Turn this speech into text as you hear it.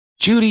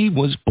Judy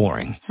was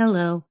boring.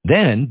 Hello.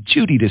 Then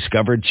Judy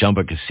discovered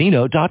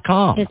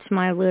ChumbaCasino.com. It's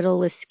my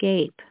little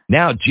escape.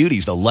 Now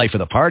Judy's the life of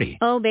the party.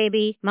 Oh,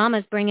 baby,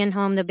 mama's bringing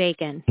home the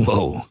bacon.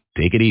 Whoa,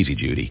 take it easy,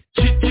 Judy.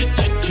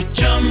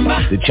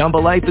 The Chumba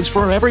life is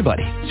for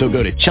everybody. So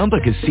go to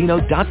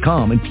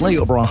ChumbaCasino.com and play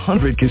over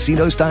 100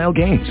 casino-style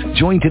games.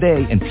 Join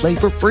today and play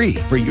for free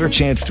for your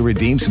chance to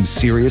redeem some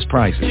serious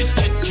prizes.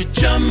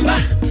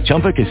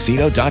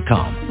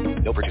 ChumbaCasino.com.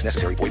 No purchase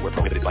necessary. Void where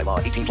prohibited by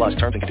law. 18 plus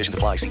terms and conditions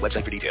apply. See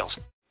website for details.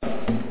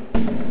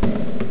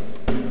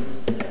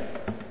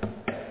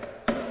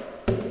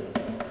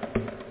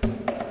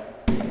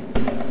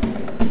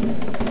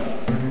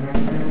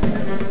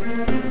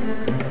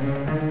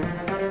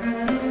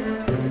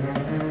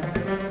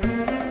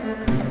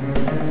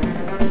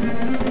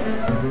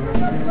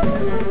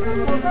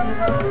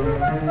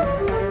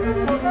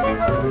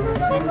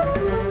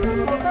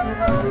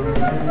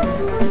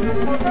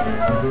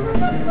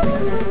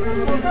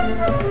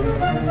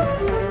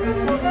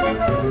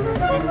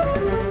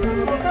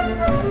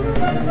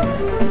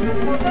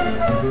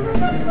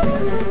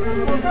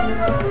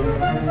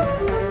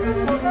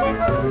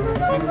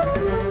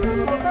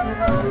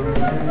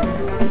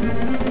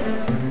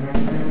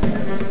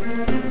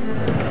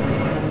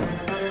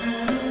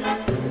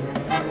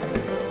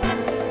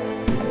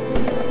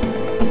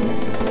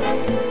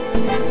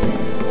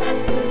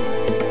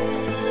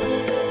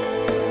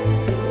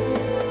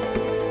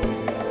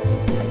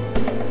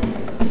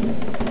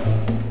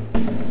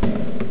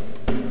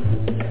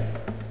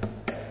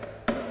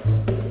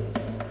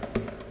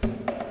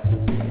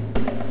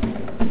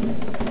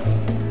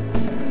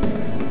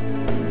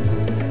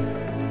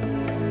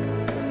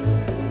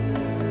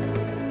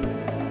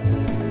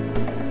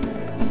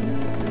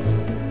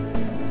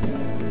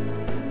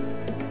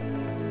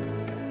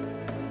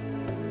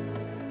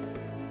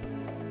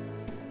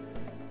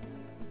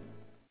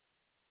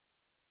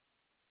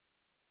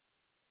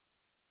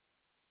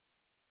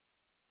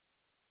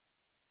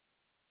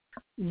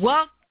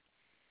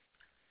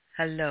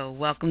 Hello,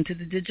 welcome to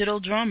the Digital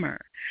Drummer.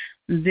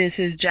 This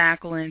is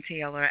Jacqueline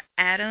Taylor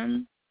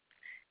Adam,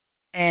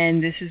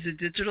 and this is the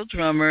Digital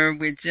Drummer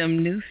with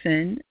Jim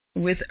Neusom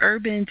with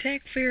Urban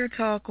Tech Fair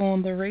Talk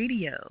on the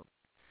radio.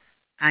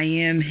 I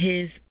am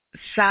his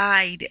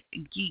side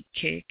geek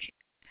kick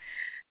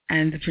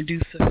and the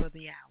producer for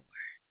the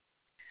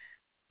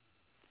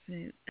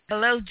hour.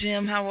 Hello,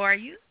 Jim. How are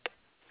you?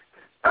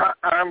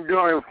 I'm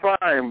doing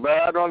fine, but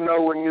I don't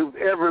know when you've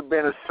ever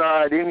been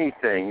aside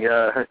anything.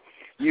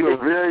 You're a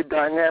very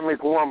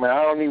dynamic woman.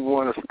 I don't even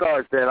want to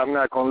start that. I'm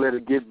not going to let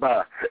it get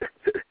by.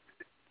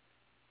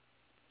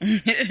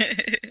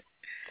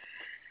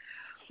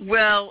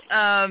 Well,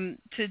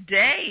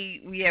 today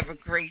we have a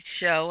great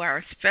show.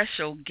 Our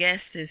special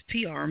guest is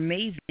PR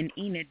maven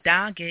Enid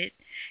Doggett.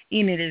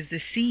 Enid is the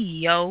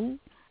CEO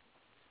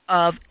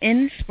of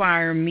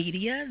Inspire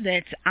Media.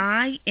 That's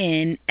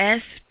INSPR.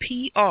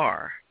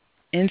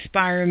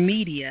 Inspire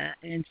Media,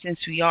 and since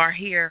we are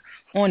here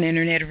on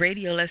Internet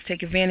Radio, let's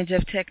take advantage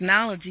of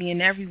technology.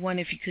 And everyone,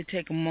 if you could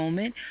take a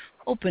moment,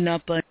 open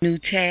up a new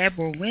tab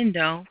or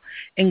window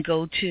and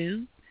go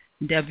to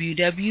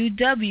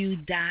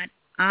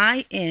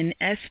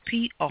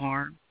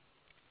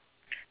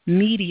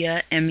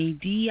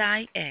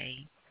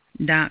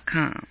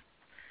www.insprmedia.com.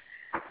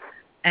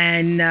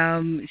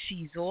 And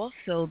she's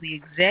also the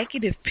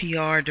executive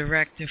PR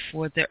director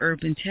for the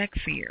Urban Tech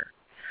Fair.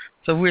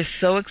 So we're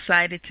so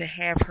excited to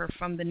have her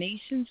from the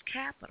nation's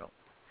capital.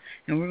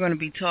 And we're going to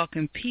be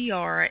talking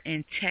PR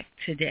and tech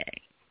today.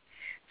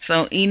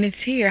 So Enid's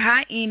here.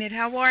 Hi, Enid.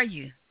 How are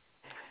you?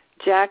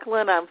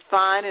 Jacqueline, I'm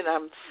fine, and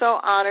I'm so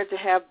honored to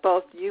have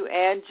both you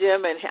and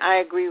Jim. And I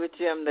agree with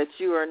Jim that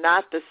you are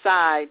not the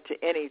side to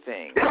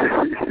anything.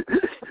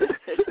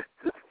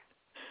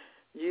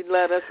 You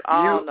let us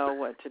all know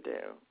what to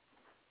do.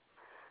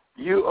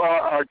 You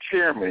are our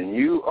chairman.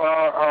 You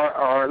are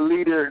our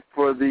leader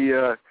for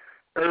the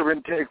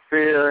Urban Tech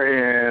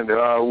Fair, and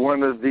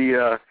one of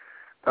the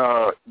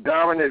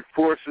dominant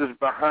forces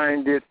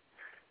behind it.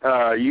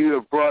 You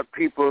have brought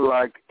people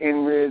like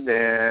Ingrid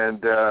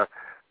and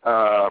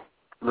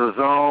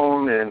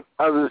Neusom and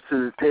others to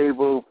the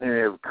table,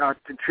 and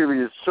have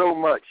contributed so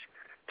much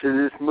to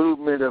this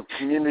movement of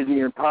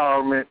community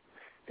empowerment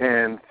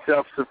and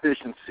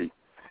self-sufficiency.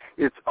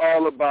 It's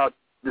all about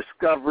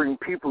discovering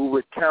people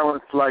with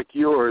talents like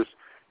yours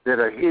that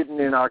are hidden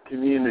in our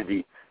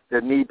community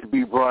that need to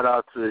be brought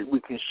out so that we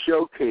can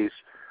showcase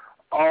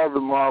all the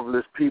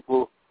marvelous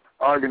people,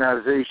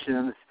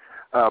 organizations,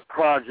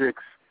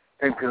 projects,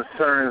 and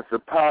concerns, the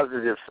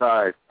positive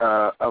side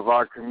of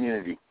our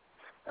community.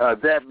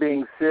 That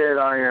being said,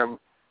 I am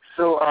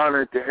so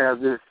honored to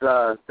have this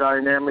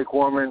dynamic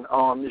woman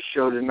on the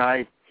show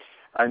tonight.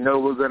 I know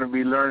we're going to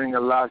be learning a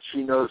lot.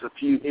 She knows a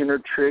few inner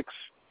tricks.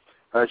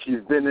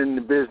 She's been in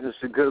the business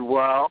a good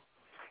while.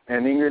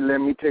 And Ingrid, let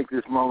me take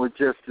this moment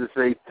just to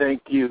say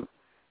thank you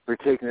for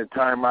taking the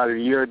time out of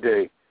your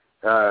day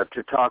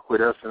to talk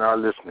with us and our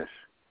listeners.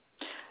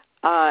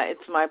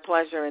 It's my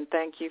pleasure, and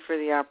thank you for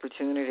the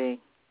opportunity.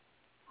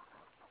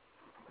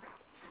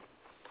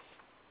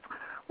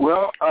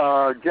 Well,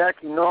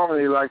 Jackie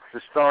normally likes to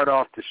start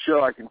off the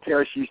show. I can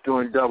tell she's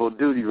doing double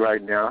duty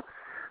right now,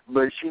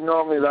 but she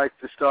normally likes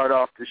to start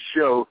off the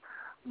show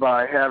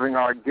by having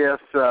our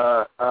guests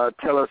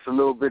tell us a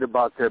little bit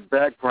about their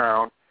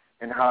background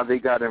and how they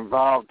got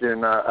involved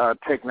in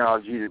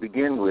technology to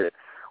begin with.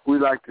 We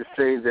like to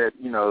say that,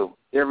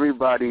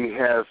 everybody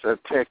has a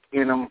tech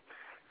in them,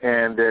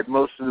 and that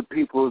most of the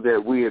people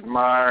that we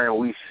admire and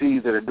we see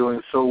that are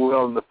doing so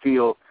well in the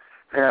field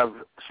have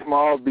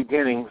small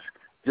beginnings.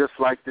 Just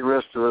like the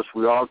rest of us,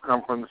 we all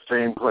come from the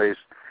same place.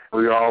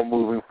 We're all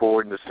moving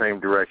forward in the same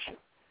direction.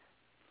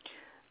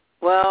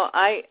 Well,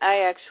 I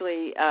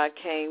actually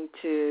came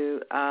to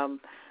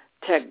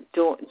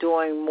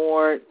doing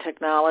more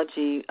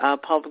technology,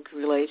 public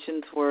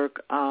relations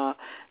work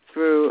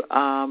through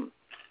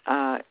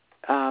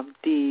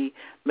the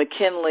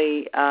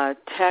McKinley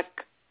Tech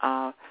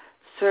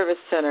Service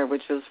Center,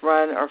 which was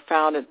run or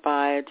founded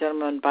by a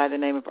gentleman by the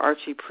name of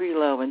Archie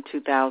Prelow in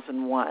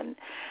 2001.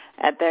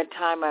 At that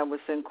time, I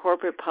was in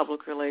corporate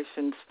public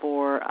relations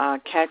for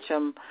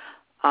Ketchum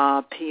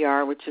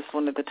PR, which is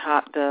one of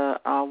the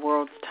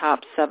world's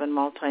top 7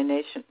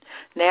 multinational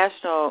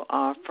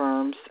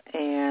firms.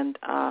 And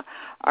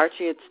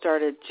Archie had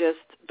started just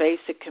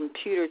basic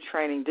computer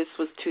training. This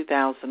was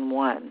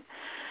 2001.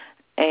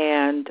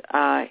 And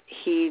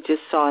he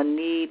just saw a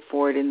need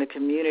for it in the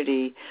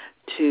community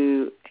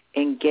to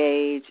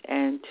engage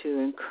and to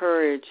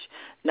encourage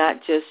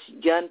not just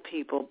young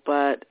people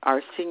but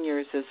our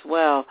seniors as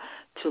well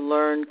to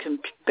learn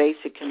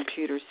basic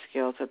computer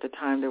skills. At the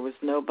time, there was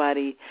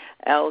nobody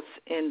else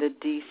in the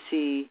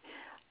D.C.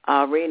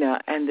 arena,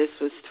 and this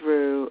was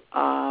through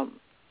a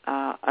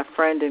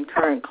friend and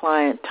current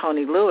client,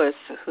 Tony Lewis,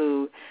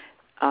 who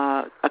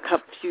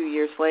few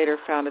years later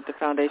founded the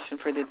Foundation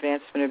for the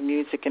Advancement of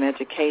Music and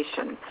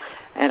Education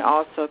and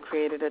also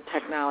created a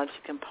technology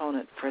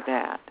component for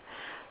that.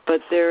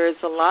 But there is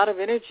a lot of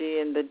energy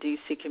in the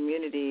D.C.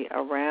 community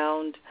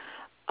around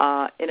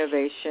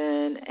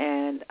innovation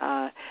and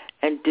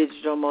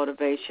digital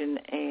motivation.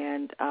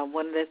 And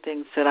one of the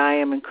things that I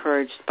am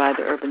encouraged by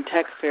the Urban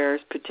Tech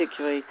Fairs,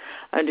 particularly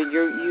under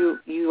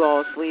you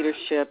all's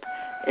leadership,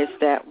 is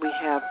that we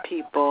have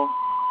people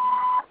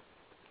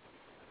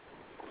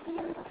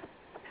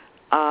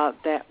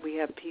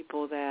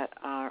that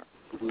are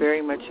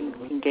very much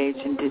engaged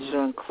in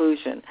digital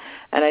inclusion.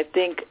 And I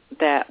think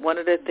that one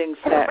of the things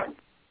that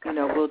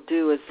we'll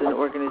do as an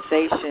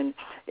organization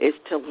is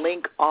to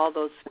link all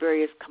those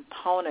various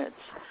components,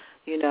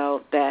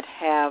 that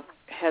have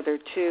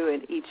hitherto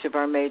in each of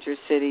our major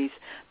cities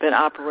been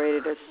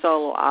operated as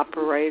solo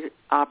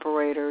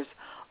operators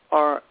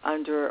or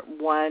under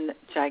one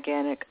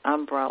gigantic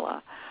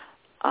umbrella.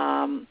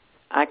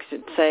 I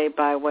should say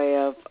by way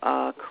of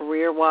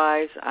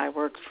career-wise, I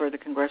worked for the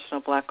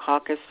Congressional Black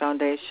Caucus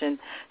Foundation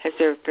as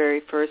their very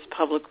first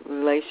public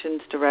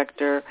relations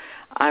director.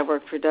 I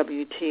worked for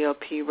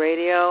WTOP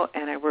Radio,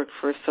 and I worked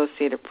for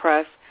Associated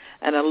Press,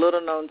 and a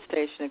little-known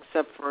station,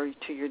 except for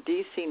to your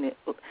D.C.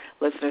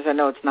 listeners. I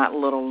know it's not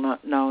little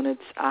known.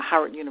 It's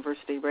Howard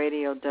University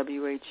Radio,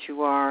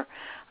 WHUR.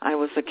 I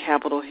was a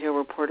Capitol Hill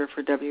reporter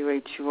for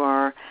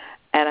WHUR,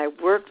 and I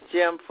worked,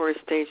 Jim, for a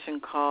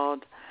station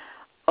called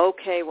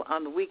OK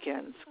on the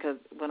weekends, because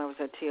when I was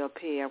at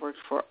TOP, I worked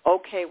for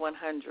OK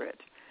 100,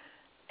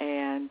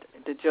 and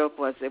the joke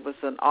was it was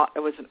an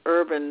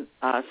urban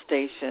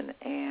station,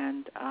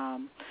 and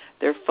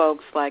there are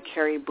folks like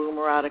Harry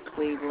Boomer out of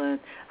Cleveland,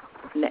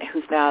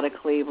 who's now out of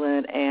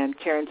Cleveland, and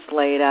Karen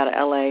Slade out of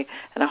L.A.,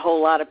 and a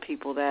whole lot of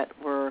people that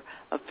were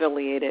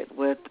affiliated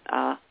with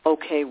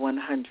OK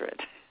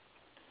 100.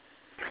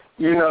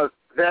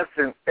 That's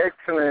an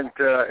excellent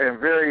and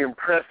very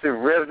impressive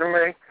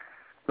resume.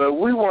 But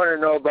we want to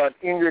know about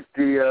Ingrid,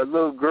 the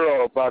little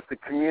girl, about the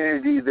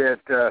community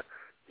that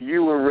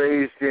you were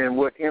raised in,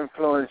 what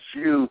influenced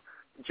you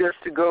just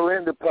to go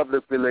into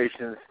public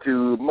relations,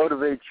 to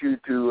motivate you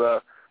to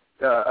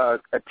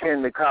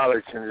attend the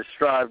college and to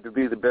strive to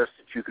be the best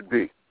that you could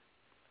be.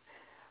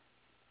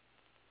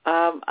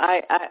 A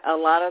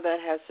lot of that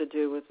has to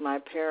do with my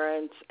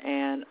parents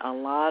and a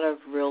lot of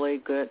really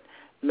good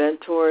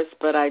mentors,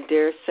 but I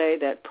dare say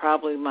that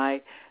probably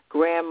my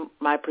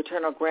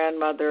paternal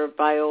grandmother,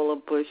 Viola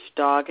Bush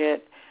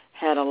Doggett,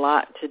 had a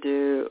lot to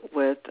do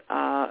with,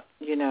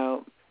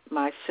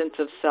 my sense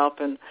of self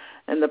and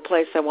the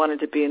place I wanted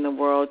to be in the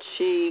world.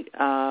 She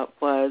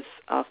was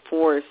a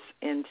force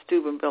in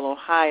Steubenville,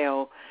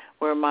 Ohio,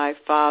 where my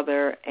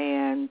father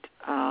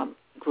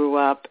grew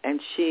up,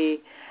 and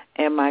she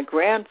and my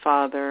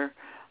grandfather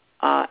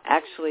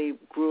actually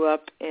grew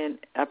up in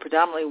a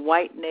predominantly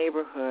white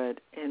neighborhood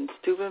in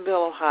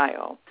Steubenville,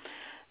 Ohio.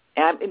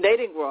 And they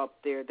didn't grow up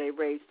there. They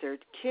raised their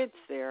kids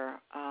there.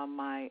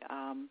 My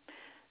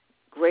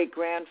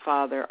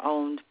great-grandfather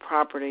owned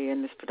property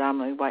in this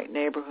predominantly white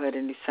neighborhood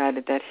and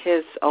decided that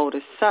his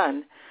oldest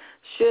son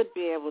should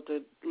be able to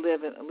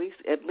live in,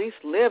 at least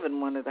live in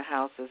one of the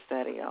houses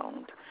that he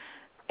owned.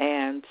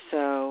 And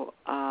so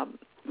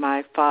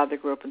my father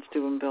grew up in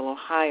Steubenville,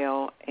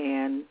 Ohio,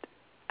 and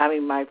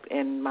my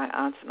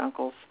aunts and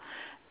uncles.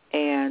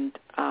 And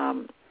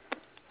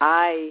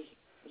I,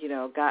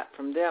 got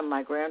from them.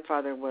 My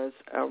grandfather was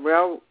a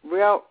railroad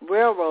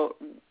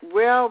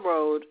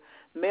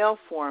mail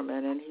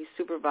foreman, and he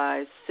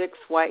supervised 6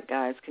 white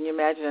guys. Can you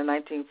imagine in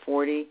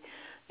 1940?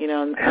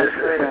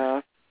 Unheard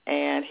of.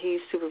 And he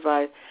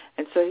supervised,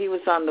 and so he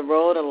was on the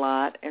road a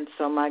lot. And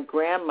so my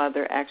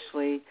grandmother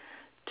actually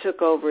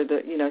took over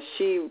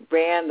she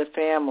ran the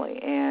family,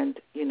 and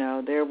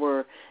there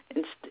were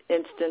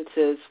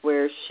instances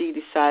where she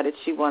decided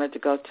she wanted to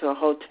go to a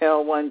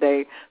hotel one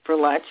day for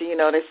lunch. And,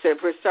 they said,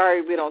 "We're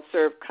sorry, we don't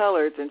serve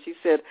colors," and she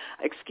said,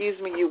 "Excuse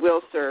me, you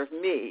will serve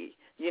me,"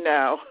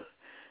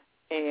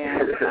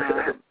 and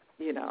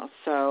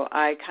so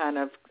I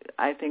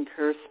think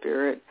her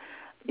spirit,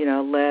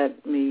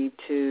 led me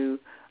to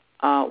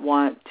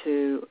want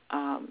to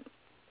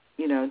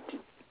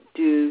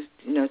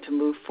to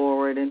move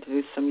forward and to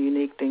do some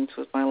unique things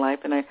with my life.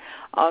 And I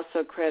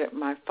also credit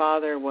my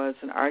father was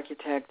an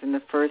architect and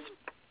the first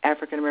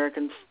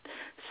African-American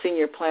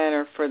senior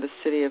planner for the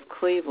city of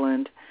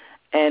Cleveland.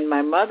 And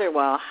my mother,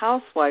 while a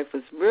housewife,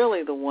 was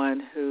really the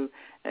one who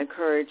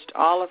encouraged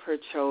all of her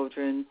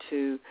children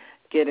to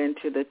get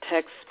into the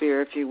tech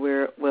sphere, if you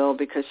will,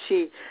 because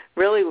she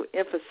really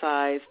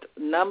emphasized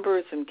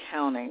numbers and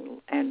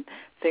counting and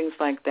things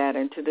like that.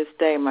 And to this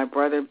day, my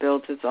brother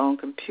builds his own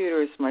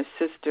computers. My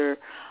sister,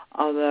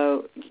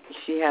 although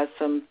she has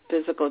some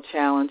physical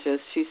challenges,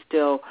 she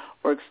still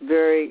works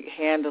very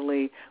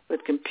handily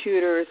with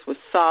computers, with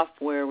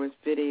software, with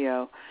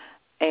video.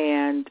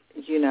 And,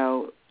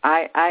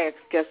 I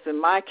guess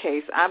in my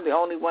case, I'm the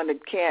only one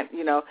that can't,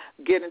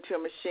 get into a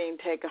machine,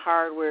 take a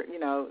hardware,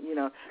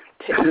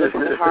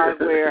 listen to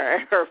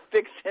hardware or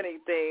fix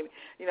anything,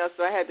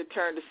 so I had to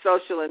turn to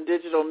social and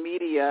digital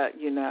media,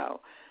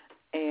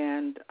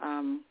 and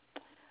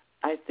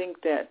I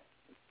think that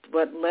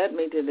what led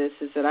me to this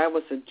is that I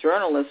was a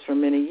journalist for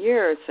many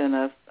years, and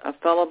a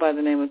fellow by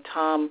the name of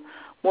Tom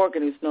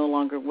Morgan, who's no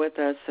longer with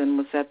us and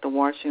was at the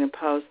Washington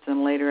Post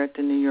and later at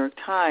the New York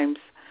Times,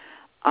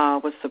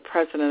 was the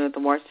president of the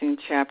Washington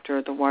chapter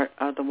of the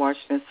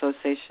Washington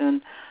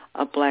Association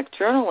of Black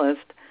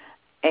Journalists.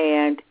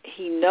 And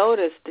he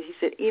noticed, he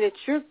said, "Edith,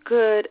 you're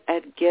good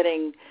at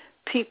getting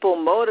people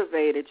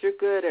motivated. You're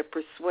good at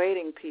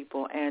persuading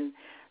people." And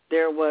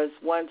there was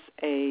once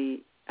a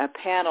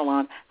panel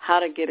on how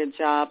to get a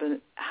job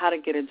in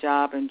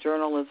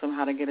journalism,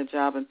 how to get a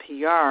job in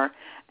PR.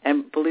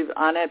 And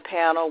on that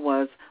panel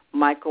was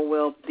Michael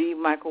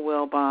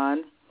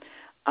Wilbon,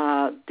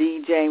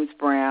 the James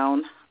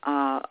Brown,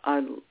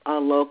 a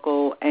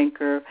local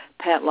anchor,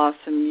 Pat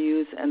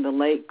Lawson-Muse, and the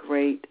late,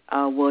 great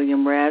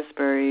William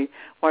Raspberry,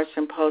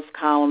 Washington Post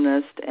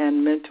columnist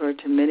and mentor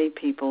to many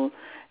people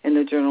in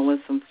the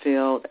journalism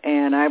field.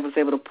 And I was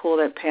able to pull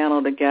that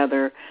panel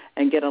together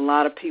and get a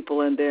lot of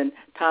people. And then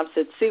Tom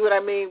said, "See what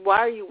I mean? Why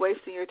are you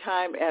wasting your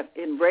time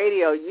in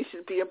radio? You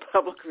should be in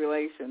public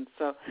relations."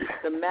 So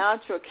the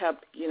mantra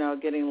kept,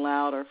 getting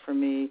louder for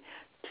me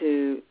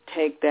to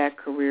take that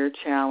career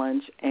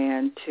challenge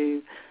and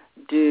to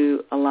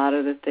do a lot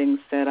of the things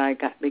that I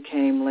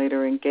became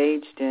later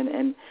engaged in.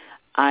 And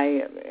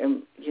I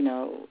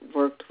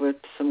worked with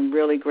some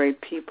really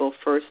great people.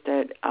 First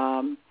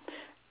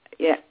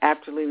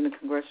after leaving the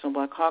Congressional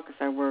Black Caucus,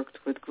 I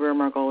worked with Greer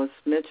Margolis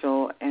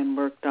Mitchell and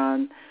worked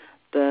on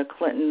the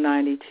Clinton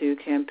 92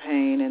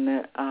 campaign and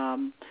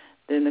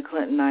then the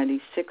Clinton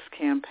 96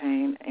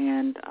 campaign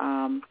and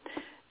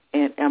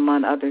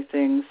among other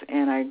things.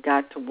 And I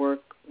got to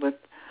work with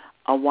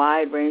a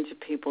wide range of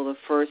people. The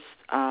first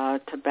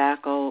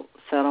tobacco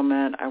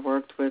settlement, I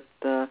worked with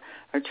the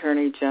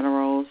attorney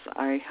generals.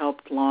 I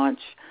helped launch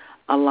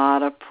a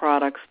lot of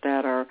products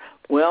that are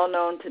well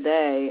known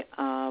today,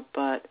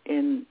 but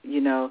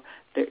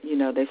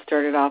they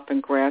started off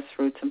in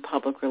grassroots and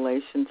public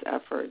relations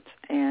efforts.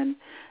 And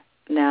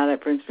now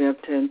that brings me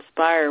up to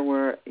Inspire,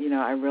 where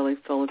I really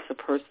feel it's a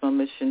personal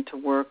mission to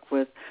work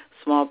with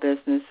small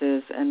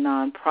businesses and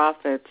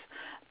nonprofits,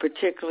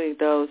 particularly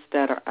those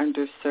that are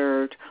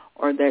underserved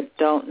or that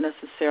don't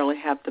necessarily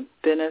have the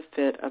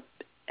benefit of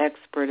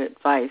expert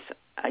advice.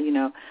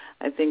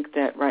 I think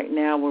that right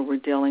now where we're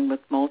dealing with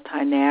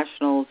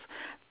multinationals,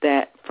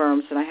 that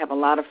firms, and I have a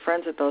lot of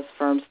friends at those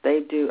firms, they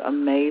do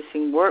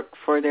amazing work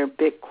for their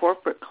big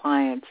corporate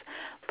clients.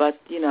 But,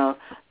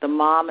 the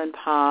mom and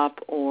pop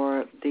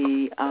or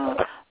the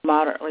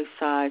moderately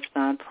sized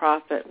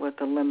nonprofit with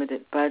a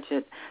limited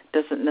budget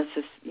doesn't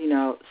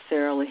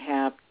necessarily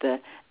have the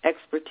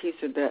expertise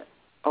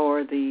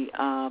or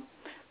the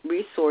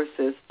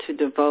resources to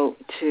devote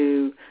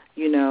to,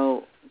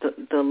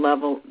 the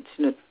level,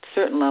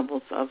 certain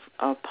levels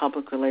of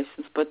public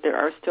relations. But there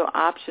are still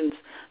options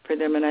for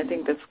them, and I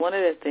think that's one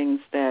of the things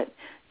that,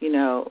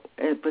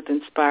 with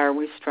Inspire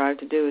we strive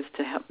to do is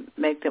to help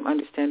make them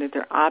understand that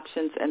there are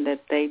options and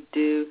that they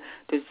do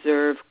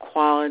deserve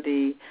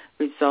quality,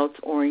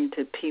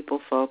 results-oriented,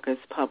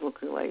 people-focused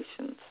public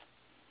relations.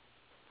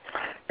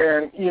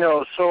 And,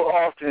 so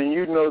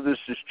often, this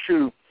is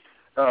true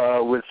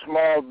with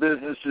small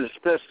businesses,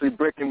 especially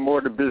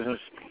brick-and-mortar business,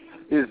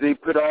 is they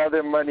put all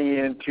their money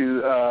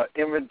into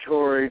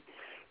inventory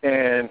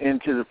and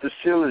into the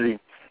facility.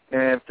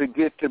 and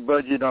forget to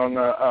budget on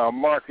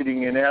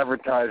marketing and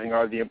advertising,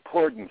 or the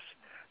importance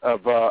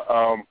of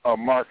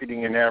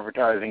marketing and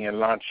advertising and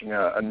launching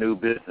a new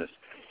business.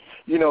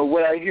 You know,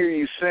 what I hear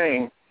you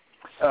saying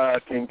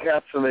to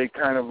encapsulate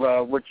kind of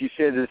what you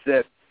said is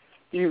that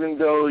even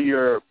though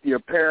your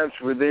parents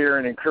were there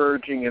and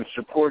encouraging and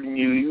supporting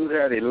you, you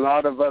had a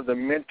lot of other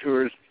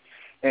mentors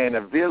and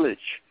a village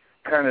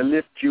kind of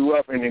lift you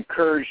up and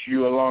encourage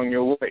you along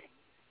your way.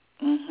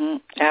 Mm-hmm.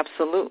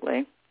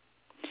 Absolutely.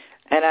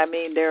 And I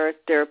mean, there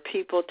are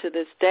people to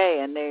this day,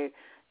 and they,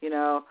 you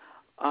know,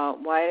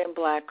 white and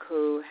black,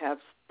 who have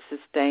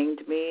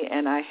sustained me,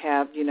 and I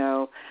have, you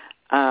know,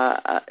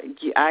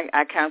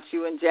 I count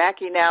you and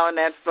Jackie now in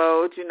that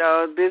fold, you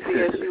know, as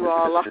busy as you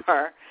all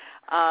are.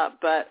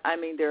 But, I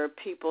mean, there are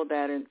people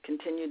that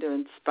continue to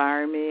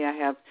inspire me. I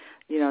have,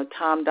 you know,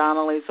 Tom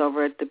Donnelly's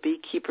over at the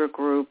Beekeeper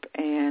Group,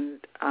 and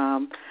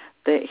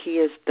that he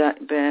has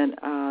been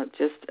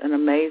just an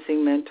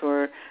amazing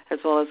mentor, as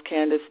well as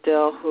Candace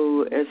Dill,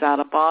 who is out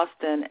of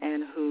Boston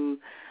and who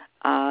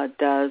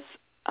does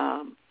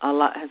a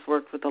lot, has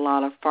worked with a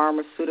lot of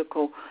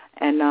pharmaceutical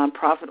and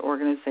nonprofit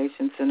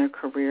organizations in her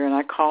career. And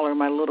I call her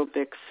my little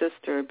big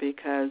sister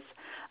because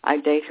I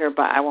date her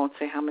by, I won't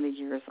say how many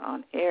years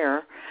on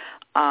air,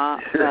 but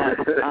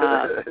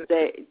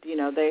they, you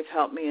know, they've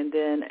helped me. And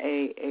then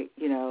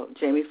you know,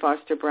 Jamie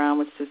Foster Brown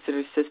with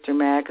Sister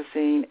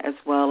Magazine, as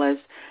well as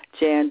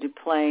Jan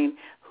Duplain,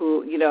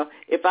 who, you know,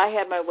 if I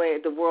had my way,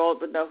 the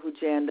world would know who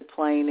Jan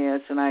Duplain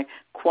is, and I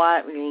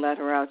quietly let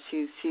her out.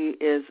 She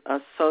is a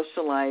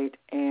socialite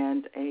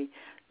and a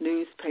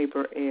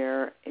newspaper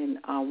heir in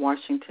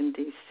Washington,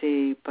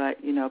 D.C.,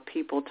 but, you know,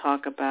 people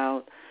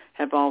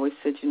have always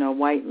said, you know,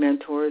 white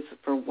mentors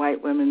for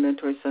white women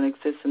mentors don't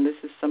exist, and this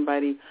is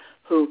somebody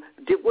who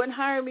wouldn't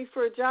hire me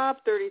for a job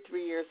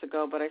 33 years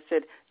ago, but I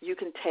said, you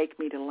can take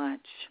me to lunch.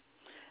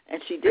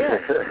 And she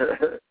did.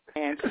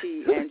 and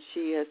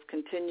she has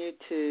continued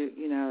to,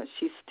 you know,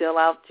 she's still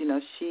out, you know,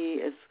 she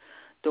is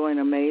doing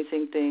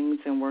amazing things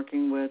and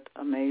working with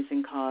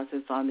amazing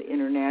causes on the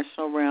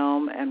international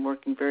realm, and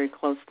working very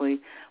closely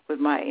with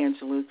Maya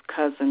Angelou's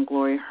cousin,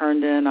 Gloria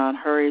Herndon, on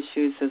her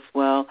issues, as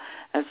well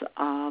as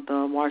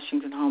the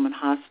Washington Home and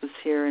Hospice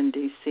here in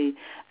D.C.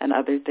 and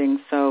other things.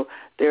 So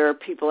there are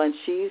people, and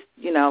she's,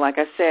 you know, like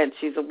I said,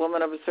 she's a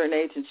woman of a certain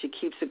age, and she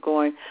keeps it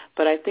going.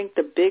 But I think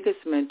the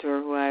biggest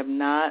mentor, who I have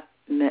not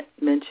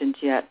mentioned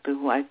yet, but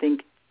who I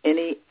think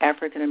any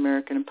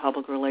African-American in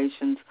public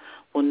relations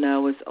will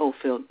know, is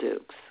Ofield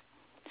Dukes.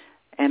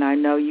 And I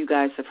know you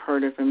guys have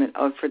heard of him. And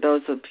for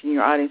those of you in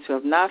your audience who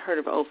have not heard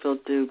of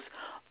Ofield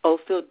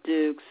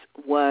Dukes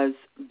was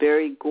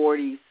Berry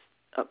Gordy's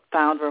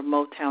founder of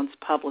Motown's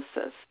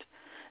publicist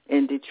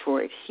in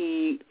Detroit.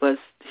 His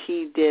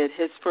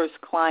first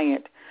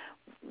client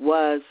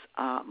was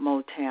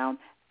Motown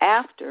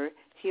after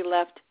he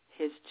left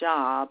his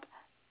job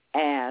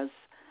as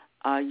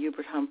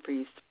Hubert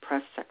Humphrey's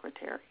press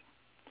secretary.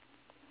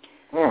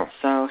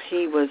 So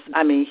he was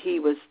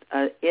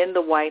in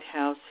the White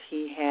House.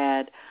 He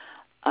had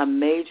a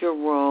major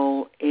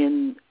role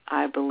in,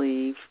 I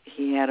believe,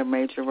 he was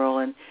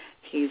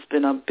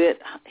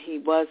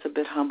a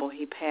bit humble.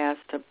 He passed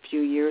a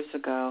few years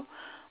ago,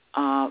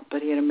 but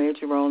he had a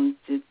major role in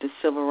the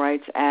Civil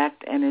Rights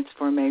Act and its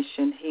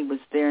formation. He was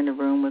there in the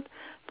room with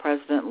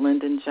President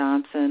Lyndon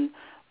Johnson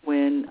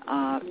when,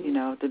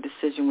 the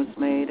decision was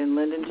made. And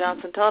Lyndon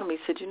Johnson told him, he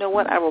said, you know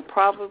what, I will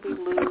probably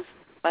lose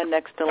my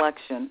next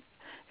election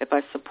if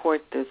I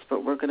support this,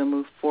 but we're going to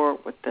move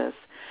forward with this.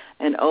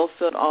 And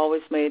Ofield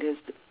always made it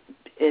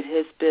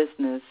his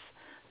business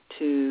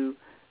to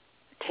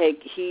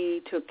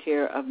he took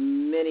care of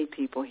many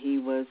people. He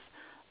was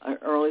an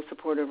early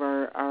supporter of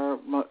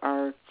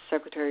our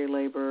Secretary of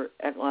Labor,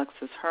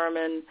 Alexis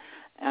Herman,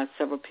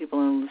 several people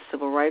in the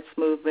Civil Rights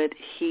Movement.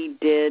 He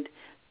did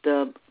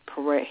the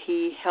parade.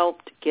 He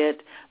helped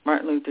get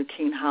Martin Luther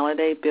King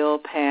holiday bill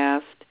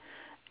passed.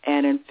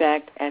 And, in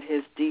fact, at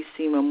his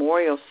D.C.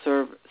 memorial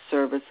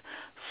service,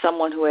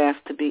 someone who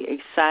asked to be a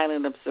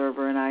silent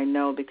observer, and I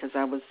know because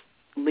I was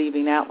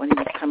leaving out when he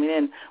was coming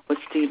in, was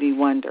Stevie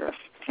Wonder.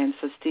 And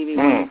so Stevie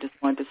Wonder just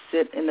wanted to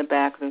sit in the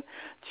back of the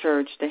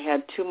church. They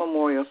had 2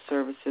 memorial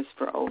services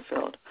for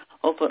Ofield.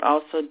 Ofield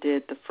also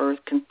did the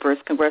first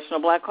Congressional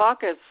Black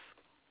Caucus.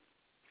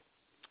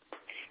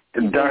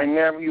 You've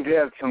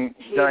had some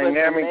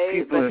dynamic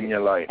people in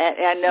your life.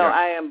 And I know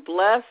I am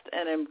blessed,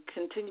 and I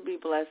continue to be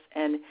blessed.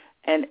 And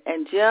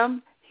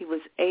Jim, he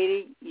was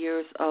 80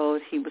 years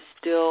old. He was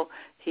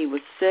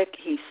sick.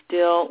 He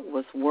still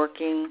was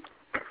working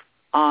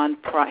on.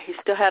 He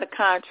still had a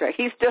contract.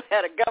 He still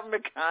had a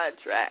government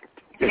contract,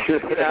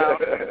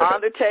 on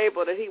the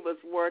table that he was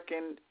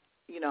working,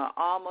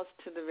 almost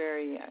to the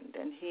very end.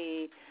 And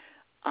he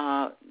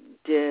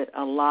did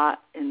a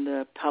lot in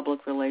the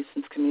public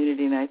relations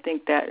community, and I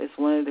think that is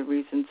one of the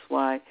reasons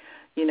why,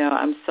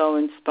 I'm so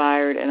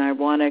inspired, and I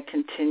want to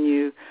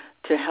continue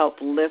to help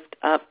lift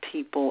up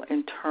people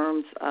in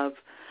terms of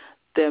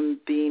them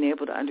being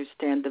able to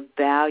understand the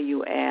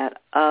value add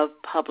of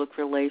public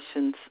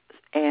relations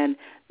and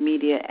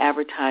media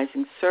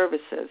advertising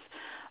services.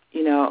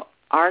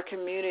 our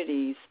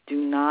communities do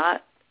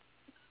not,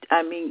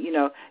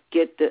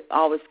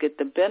 always get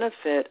the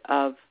benefit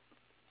of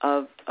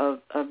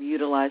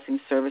utilizing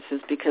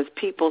services, because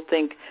people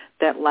think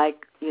that,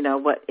 like,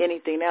 what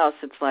anything else,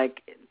 it's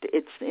like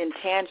it's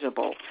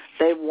intangible.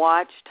 They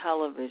watch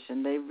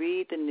television, they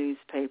read the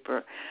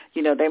newspaper.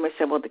 They may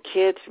say, well, the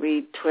kids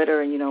read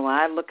Twitter, and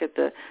I look at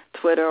the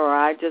Twitter, or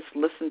I just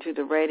listen to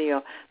the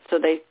radio. So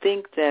they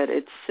think that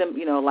it's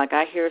like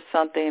I hear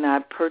something, I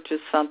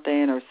purchase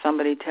something, or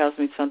somebody tells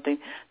me something.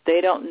 They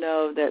don't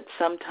know that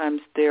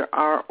sometimes there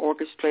are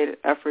orchestrated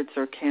efforts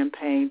or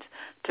campaigns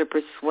to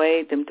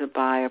persuade them to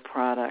buy a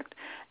product.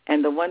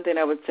 And the one thing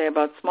I would say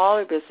about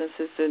smaller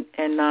businesses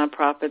and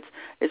nonprofits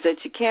is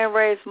that you can't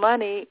raise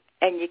money,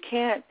 and you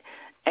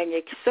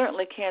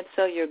certainly can't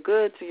sell your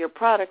goods or your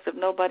products if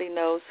nobody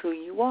knows who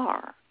you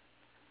are.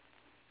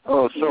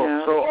 Oh, so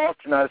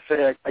often I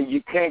say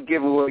you can't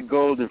give away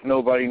gold if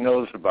nobody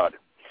knows about it.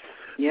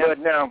 Yep. But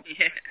now,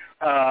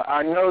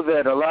 I know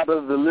that a lot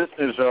of the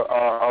listeners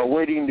are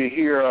waiting to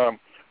hear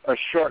a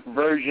short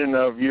version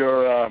of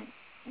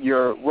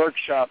your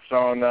workshops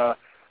on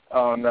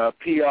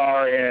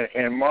PR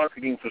and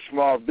marketing for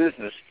small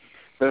business.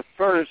 But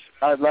first,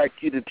 I'd like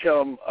you to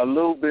tell them a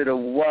little bit of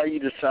why you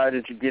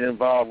decided to get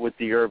involved with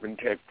the Urban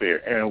Tech Fair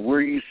and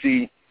where you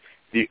see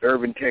the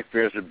Urban Tech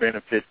Fair as a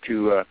benefit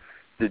to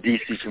the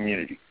D.C.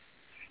 community.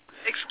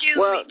 Excuse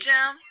me,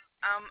 Jim.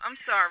 I'm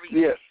sorry.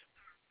 Yes.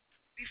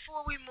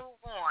 Before we move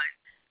on,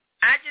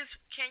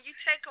 can you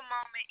take a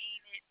moment,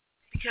 Enid,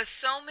 because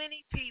so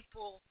many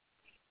people,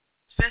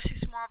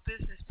 especially small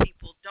business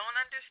people, don't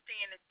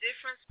understand the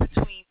difference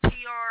between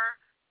PR,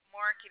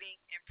 marketing,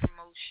 and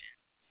promotion.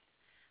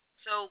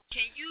 So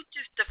can you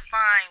just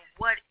define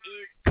what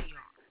is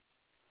PR?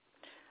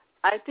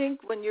 I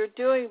think when you're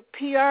doing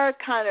PR,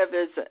 kind of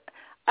is,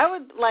 I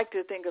would like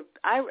to think of,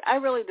 I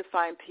really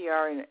define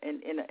PR in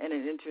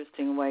an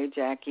interesting way,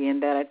 Jackie, in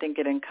that I think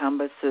it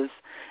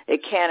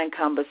can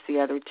encompass the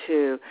other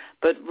two.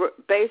 But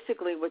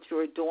basically what you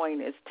are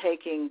doing is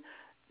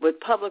with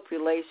public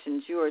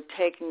relations, you are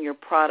taking your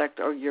product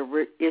or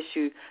your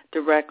issue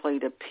directly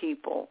to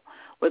people.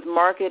 With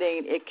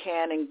marketing, it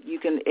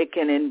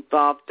can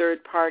involve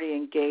third-party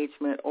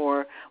engagement,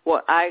 or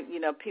what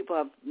people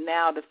have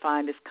now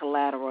defined as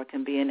collateral. It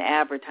can be an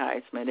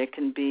advertisement. It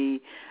can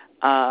be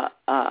a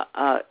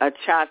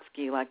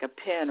tchotchke, like a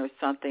pen or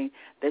something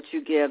that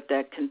you give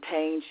that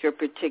contains your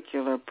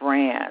particular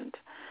brand.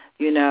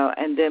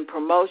 And then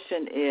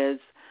promotion is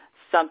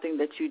something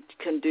that you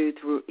can do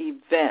through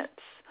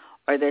events,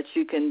 or that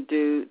you can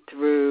do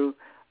through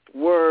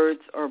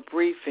words or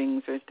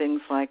briefings or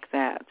things like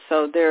that.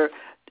 So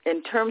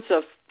in terms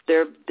of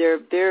their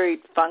varied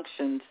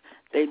functions,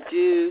 they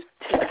do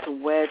tend to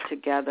wed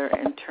together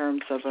in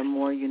terms of a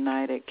more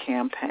united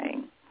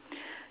campaign.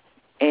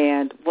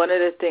 And one of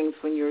the things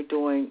when you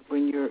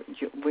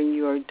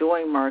are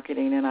doing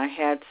marketing, and I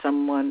had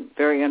someone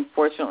very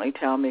unfortunately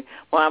tell me,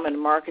 well, I'm a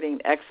marketing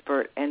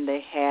expert, and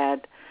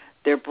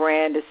their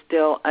brand is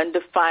still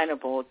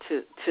undefinable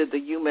to the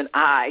human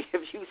eye.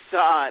 If you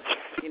saw it,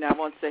 I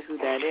won't say who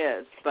that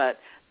is. But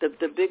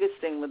the biggest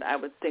thing I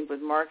would think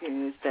with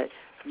marketing is that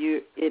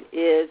it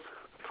is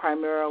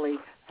primarily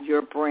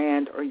your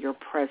brand or your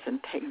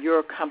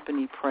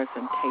company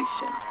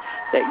presentation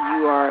that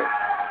you are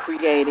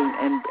creating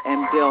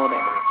and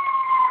building.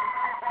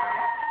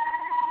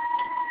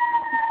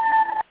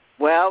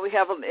 Well, we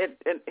have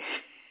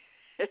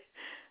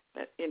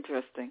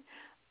interesting.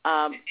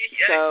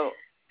 So.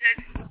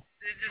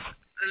 There's just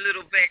a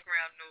little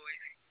background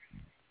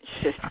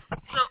noise.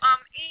 So,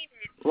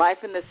 Enid. Life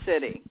in the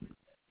city.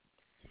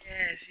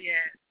 Yes.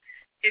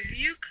 If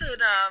you could,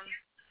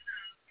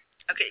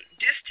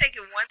 just take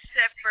it one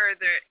step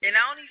further, and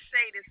I only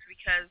say this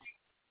because,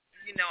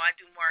 I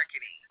do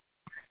marketing.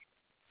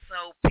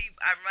 So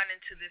I run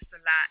into this a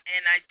lot,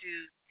 and I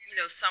do,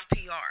 some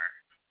PR.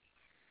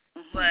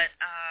 Mm-hmm. But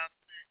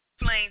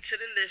explain to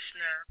the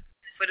listener,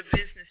 for the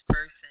business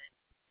person,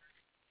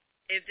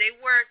 if they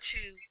were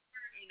to,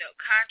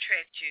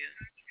 contract you,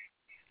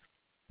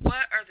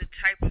 what are the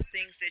type of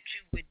things that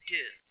you would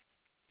do?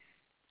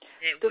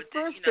 The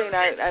first thing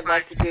I'd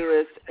like to do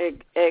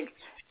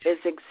is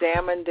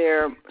examine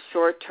their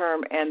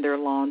short-term and their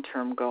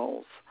long-term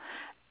goals.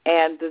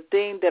 And the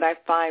thing that I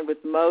find with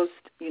most,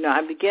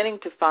 I'm beginning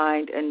to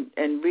find and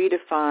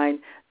redefine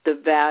the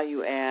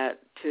value add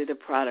to the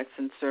products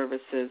and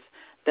services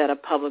that a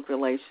public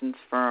relations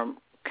firm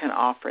can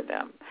offer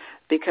them.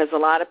 Because a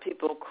lot of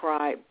people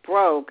cry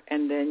broke,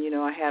 and then,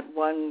 I had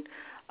one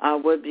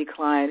would-be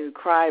client who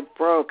cried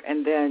broke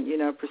and then,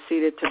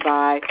 proceeded to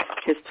buy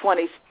his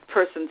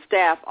 20-person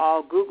staff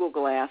all Google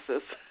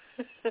glasses,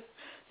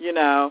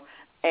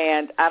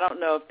 and I don't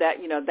know if that,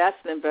 that's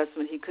an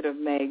investment he could have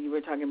made. You were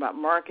talking about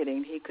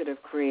marketing. He could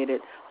have created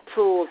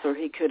tools, or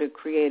he could have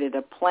created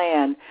a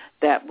plan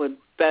that would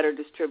better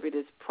distribute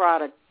his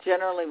product.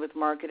 Generally with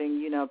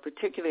marketing,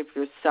 particularly if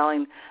you're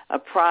selling a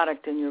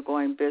product and you're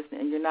going business,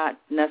 and you're not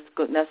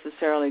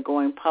necessarily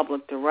going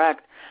public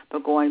direct,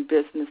 but going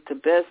business to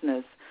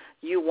business,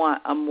 you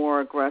want a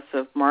more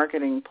aggressive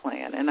marketing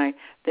plan. And I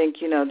think,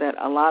 that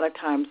a lot of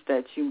times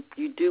that you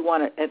do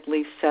want to at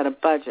least set a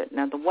budget.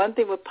 Now, the one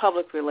thing with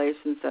public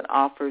relations that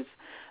offers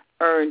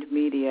earned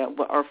media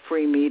or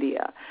free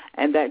media,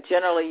 and that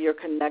generally you're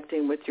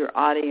connecting with your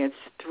audience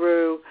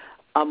through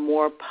a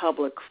more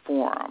public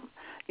forum.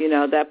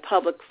 That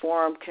public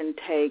forum can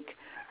take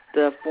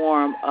the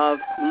form of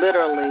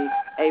literally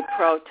a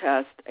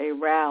protest, a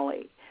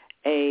rally,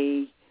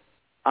 a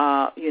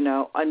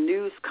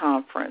news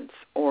conference,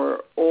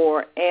 or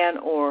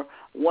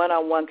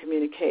one-on-one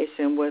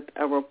communication with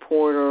a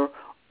reporter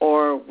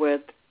or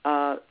with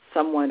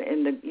someone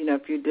in the,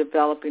 if you're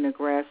developing a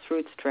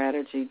grassroots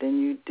strategy, then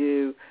you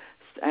do,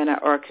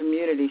 or a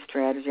community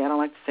strategy. I don't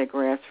like to say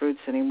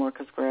grassroots anymore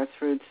because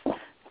grassroots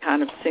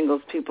kind of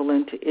singles people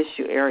into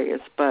issue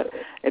areas. But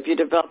if you're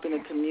developing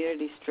a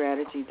community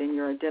strategy, then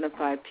your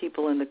identified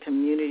people in the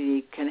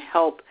community can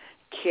help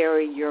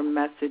carry your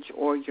message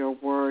or your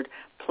word,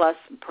 plus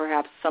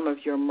perhaps some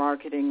of your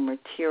marketing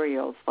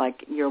materials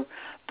like your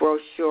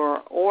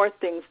brochure or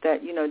things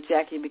that,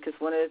 Jackie, because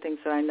one of the things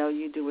that I know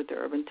you do with the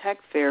Urban Tech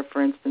Fair,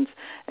 for instance,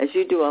 is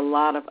you do a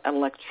lot of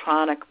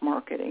electronic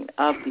marketing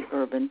of the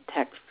Urban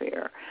Tech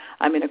Fair.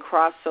 I mean,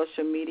 across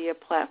social media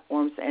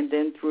platforms and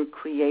then through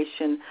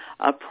creation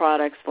of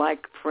products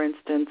like, for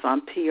instance,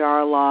 on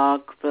PR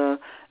Log, the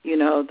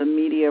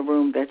media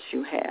room that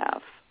you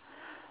have.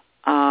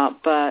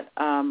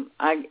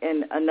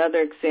 And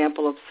another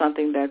example of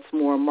something that's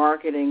more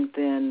marketing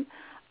than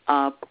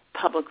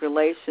public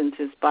relations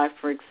is by,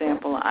 for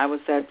example, I was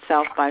at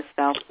South by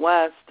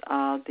Southwest,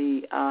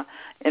 the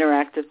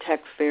interactive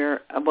tech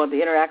fair, the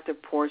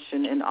interactive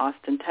portion in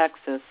Austin,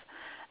 Texas,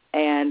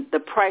 and The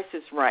Price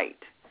is Right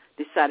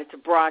decided to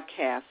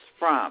broadcast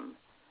from,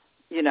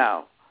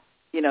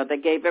 they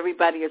gave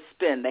everybody a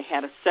spin. They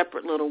had a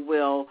separate little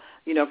wheel,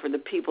 for the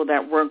people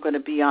that weren't going to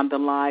be on the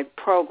live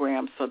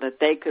program so that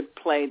they could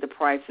play The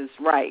Price is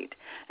Right.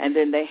 And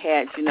then they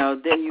had,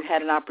 then you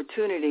had an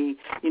opportunity,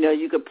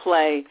 you could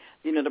play,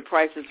 The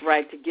Price is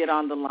Right to get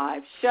on the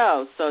live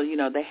show. So,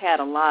 they had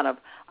a lot of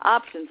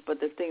options, but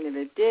the thing that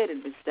it did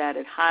is that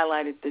it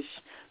highlighted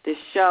this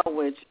show,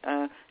 which,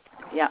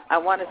 I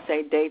want to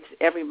say dates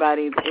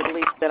everybody, at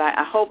least that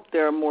I hope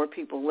there are more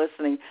people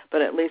listening,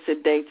 but at least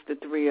it dates the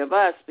three of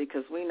us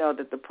because we know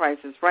that The Price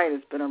is Right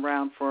has been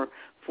around for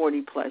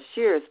 40-plus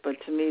years, but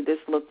to me this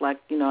looked like,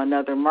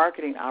 another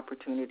marketing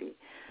opportunity.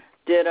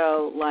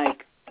 Ditto,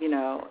 like,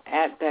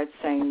 at that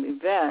same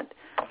event,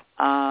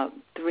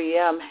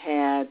 3M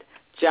had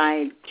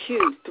giant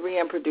cubes.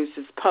 3M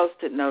produces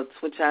Post-it notes,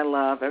 which I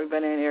love.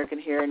 Everybody in here can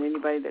hear, and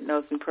anybody that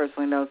knows me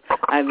personally knows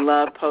I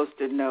love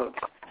Post-it notes.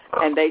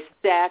 And they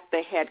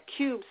had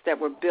cubes that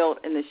were built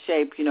in the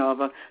shape, of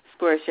a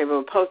square shape of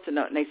a Post-it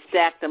note, and they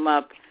stacked them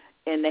up,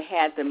 and they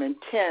had them in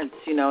tents,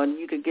 and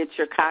you could get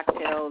your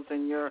cocktails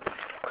and your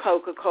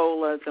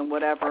Coca-Colas and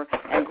whatever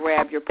and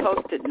grab your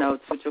Post-it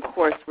notes, which, of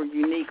course, were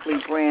uniquely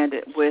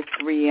branded with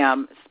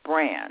 3M's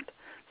brand.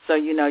 So,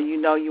 you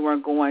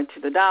weren't going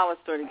to the dollar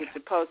store to get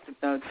your Post-it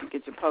notes. You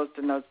get your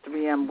Post-it notes.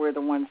 3M, we're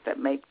the ones that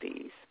make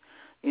these,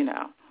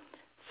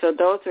 So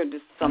those are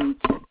just some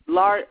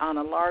on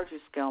a larger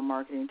scale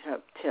marketing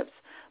tips.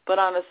 But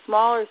on a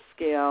smaller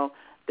scale,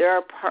 there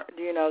are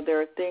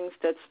things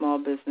that small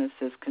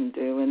businesses can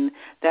do, and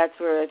that's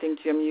where I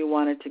think, Jim, you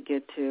wanted to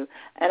get to.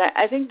 And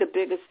I think the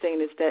biggest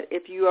thing is that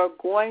if you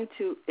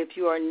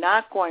are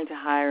not going to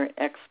hire an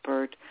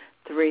expert,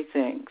 three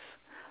things.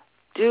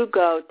 Do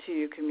go to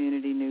your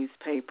community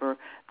newspaper.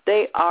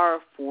 They are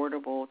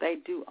affordable. They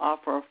do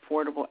offer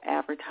affordable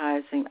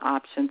advertising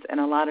options, and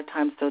a lot of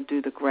times they'll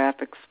do the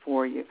graphics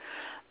for you.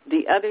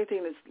 The other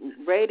thing is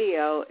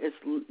radio is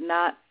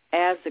not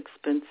as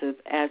expensive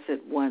as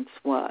it once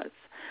was.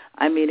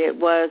 I mean, it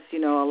was,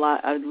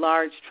 a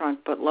large trunk,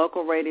 but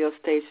local radio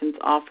stations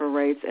offer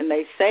rates, and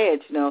they say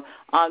it,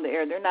 on the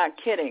air. They're not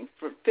kidding.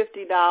 For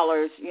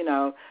 $50,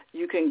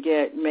 you can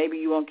get, maybe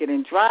you won't get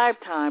in drive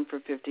time for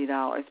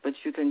 $50, but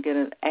you can get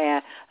an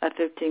ad, a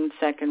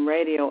 15-second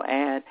radio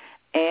ad,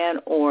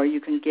 or you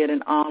can get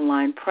an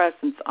online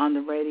presence on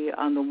the radio,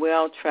 on the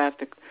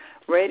well-trafficked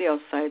radio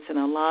sites, and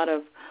a lot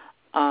of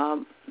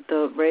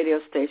the radio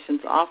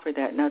stations offer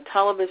that. Now,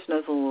 television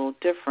is a little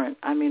different.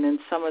 I mean, in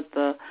some of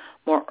the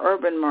more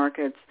urban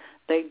markets,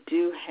 they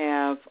do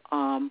have,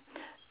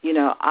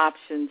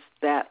 options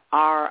that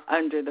are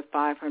under the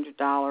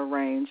 $500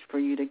 range for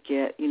you to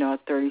get, a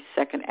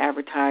 30-second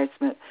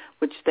advertisement,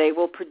 which they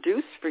will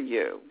produce for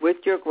you with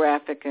your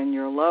graphic and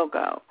your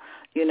logo,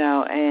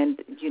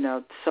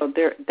 so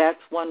that's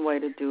one way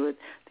to do it.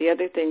 The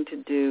other thing to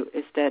do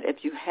is that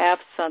if you have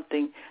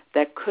something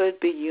that could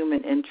be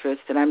human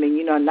interest, and I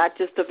mean, not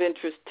just of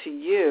interest to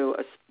you,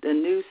 a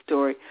news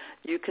story,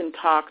 you can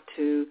talk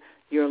to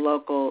your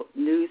local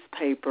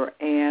newspaper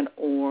and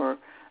or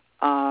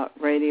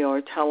radio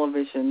or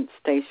television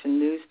station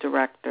news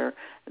director.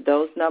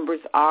 Those numbers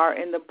are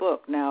in the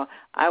book. Now,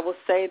 I will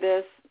say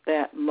this,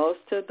 that most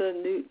of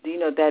the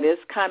that is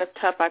kind of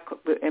tough.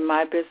 In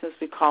my business,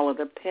 we call it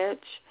a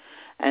pitch,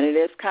 and it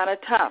is kind of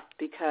tough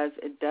because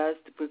it does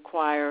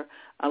require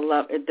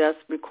It does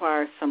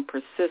require some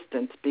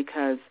persistence,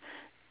 because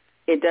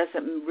it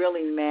doesn't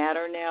really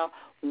matter now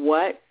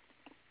what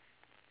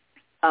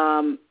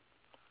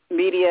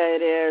media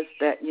it is,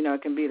 that,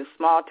 it can be the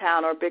small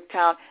town or big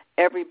town.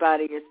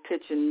 Everybody is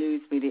pitching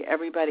news media.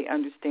 Everybody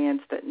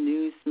understands that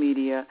news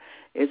media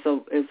is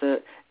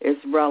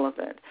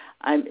relevant.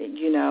 And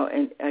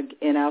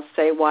I'll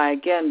say why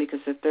again, because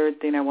the third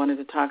thing I wanted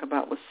to talk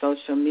about was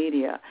social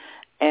media.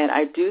 And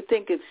I do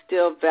think it's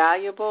still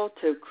valuable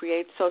to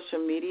create social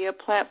media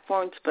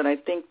platforms, but I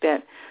think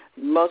that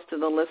most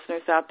of the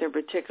listeners out there,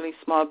 particularly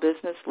small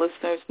business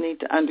listeners, need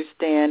to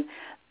understand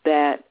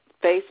that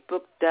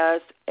Facebook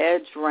does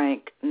edge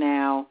rank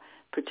now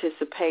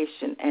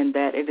participation, and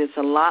that it is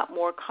a lot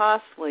more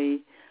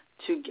costly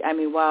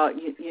while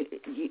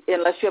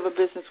unless you have a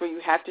business where you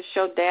have to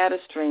show data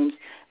streams,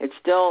 it's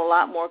still a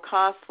lot more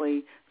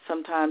costly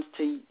sometimes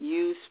to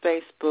use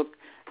Facebook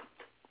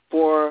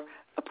for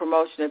a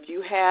promotion. If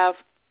you have,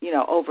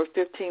 over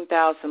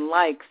 15,000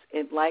 likes,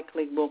 it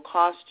likely will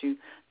cost you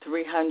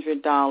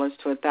 $300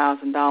 to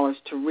 $1,000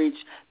 to reach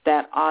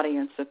that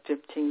audience of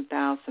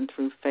 15,000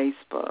 through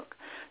Facebook.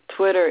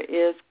 Twitter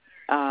is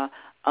a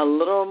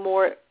little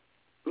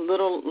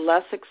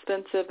less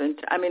expensive, and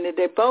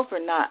they both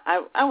are not.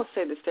 I will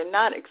say this: they're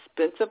not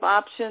expensive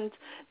options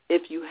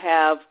if you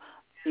have,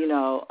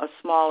 a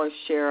smaller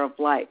share of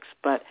likes.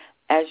 But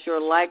as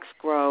your likes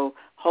grow,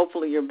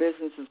 hopefully your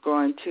business is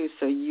growing too,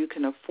 so you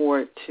can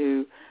afford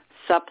to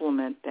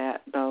supplement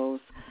those.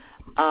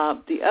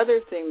 The other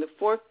thing, the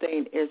fourth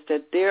thing, is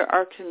that there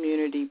are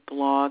community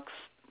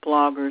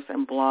bloggers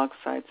and blog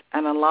sites,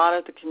 and a lot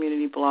of the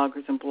community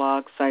bloggers and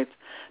blog sites,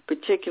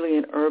 particularly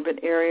in urban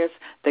areas,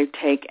 they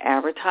take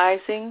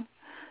advertising.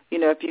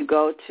 If you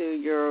go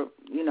to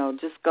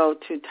just go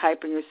to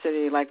type in your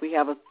city, like we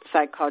have a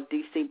site called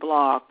DC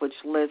Blog, which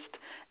lists,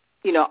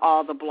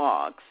 all the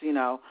blogs,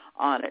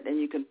 on it, and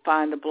you can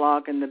find the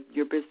blog in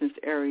your business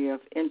area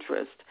of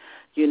interest,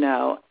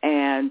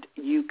 and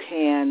you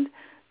can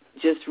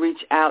just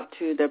reach out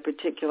to the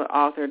particular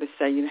author to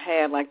say,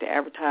 hey, I'd like to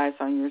advertise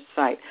on your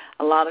site.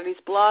 A lot of these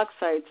blog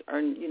sites are,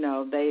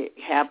 they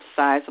have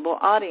sizable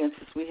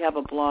audiences. We have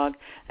a blog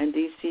in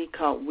D.C.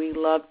 called We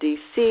Love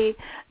D.C.,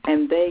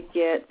 and they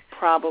get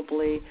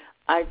probably,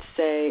 I'd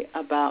say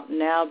about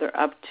now they're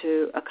up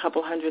to a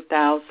couple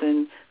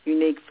 100,000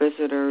 unique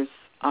visitors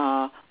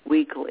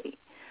weekly.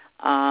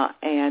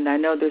 And I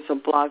know there's a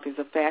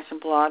fashion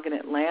blog in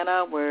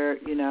Atlanta where,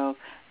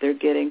 they're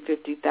getting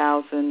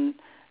 50,000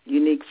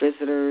 unique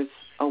visitors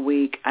a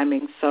week.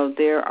 So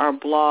there are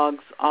blogs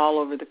all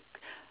over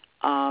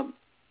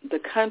the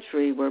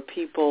country where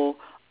people,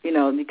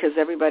 because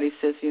everybody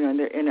says,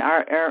 in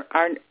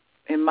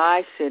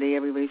my city,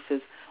 everybody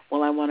says,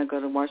 well, I want to go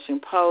to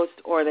Washington Post,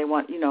 or they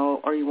want,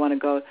 or you want to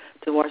go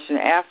to Washington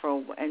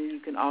Afro, and you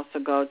can also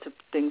go to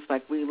things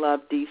like We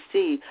Love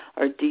DC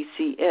or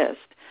DCist.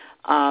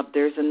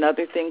 There's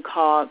another thing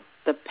called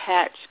the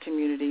Patch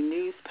Community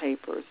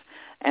Newspapers.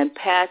 And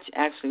Patch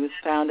actually was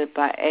founded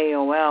by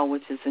AOL,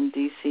 which is in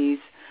D.C.'s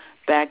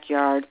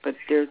backyard. But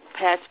their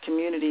Patch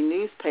community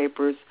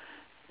newspapers,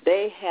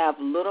 they have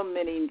little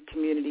mini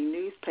community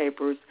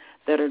newspapers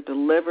that are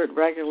delivered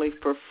regularly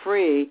for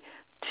free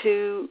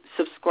to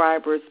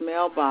subscribers'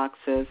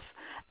 mailboxes.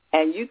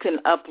 And you can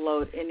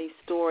upload any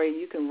story.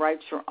 You can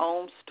write your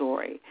own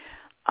story.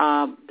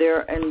 I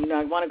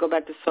want to go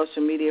back to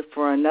social media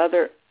for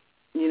another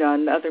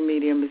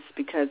medium, is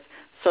because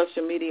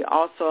social media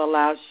also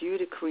allows you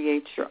to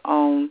create your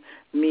own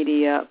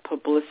media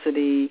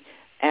publicity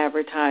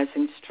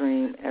advertising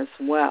stream as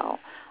well.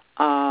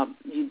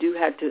 You do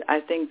have to, I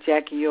think,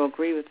 Jackie, you'll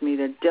agree with me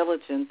that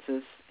diligence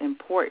is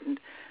important,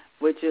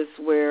 which is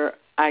where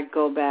I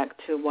go back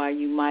to why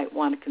you might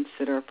want to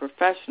consider a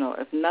professional.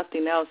 If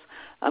nothing else,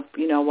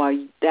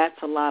 while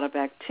that's a lot of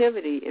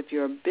activity, if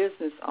you're a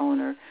business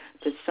owner,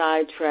 to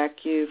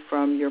sidetrack you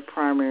from your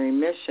primary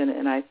mission.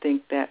 And I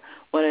think that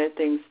one of the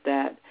things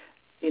that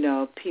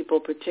people,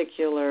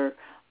 particular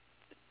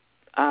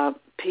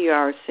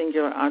PR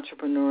singular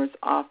entrepreneurs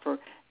offer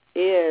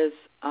is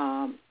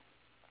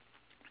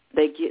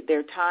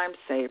they're time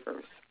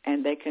savers,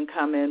 and they can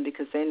come in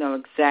because they know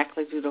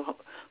exactly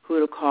who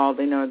to call.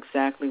 They know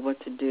exactly what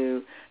to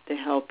do to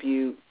help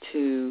you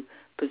to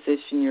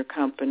position your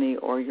company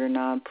or your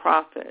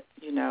nonprofit,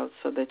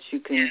 so that you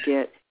can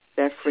get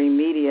that free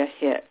media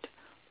hit.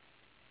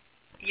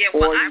 Yeah,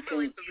 well, I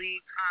really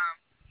believe,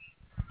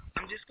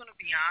 I'm just going to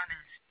be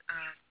honest,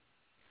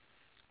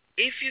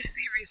 if you're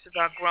serious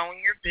about growing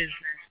your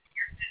business,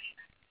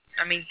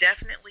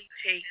 definitely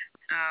take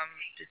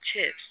the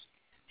tips,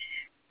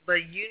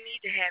 but you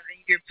need to have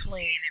in your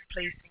plan and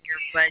place in your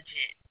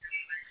budget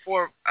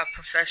for a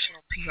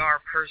professional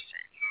PR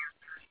person.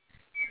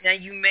 Now,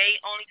 you may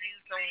only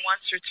use them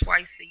once or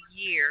twice a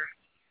year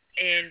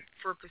and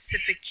for a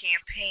specific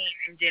campaign,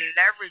 and then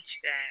leverage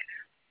that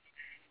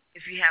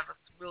if you have a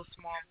real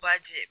small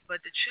budget.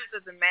 But the truth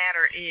of the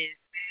matter is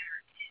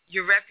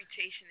your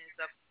reputation is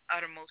of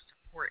uttermost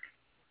importance.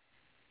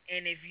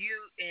 And if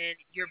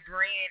your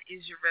brand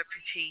is your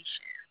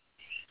reputation,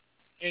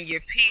 and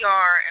your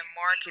PR and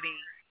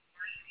marketing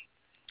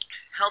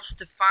helps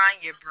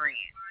define your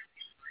brand.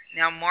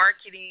 Now,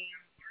 marketing,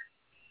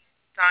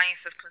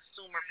 science of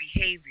consumer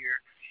behavior,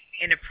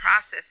 and the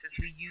processes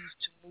we use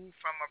to move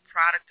from a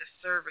product or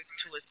service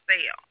to a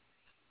sale.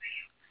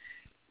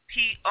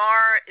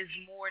 PR is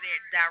more than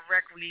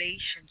direct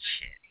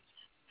relationships.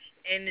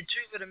 And the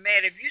truth of the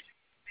matter,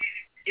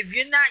 if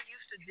you're not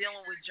used to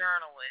dealing with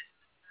journalists,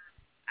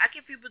 I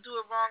get people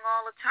do it wrong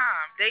all the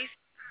time. They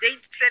say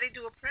they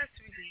do a press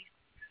release.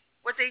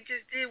 What they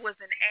just did was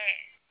an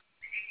ad.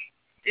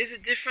 There's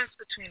a difference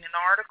between an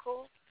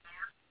article,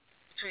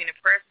 between a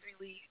press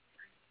release,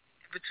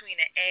 between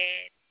an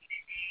ad,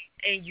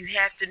 and you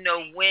have to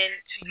know when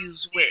to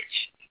use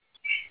which.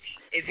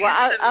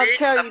 I'll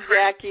tell you,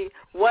 Jackie,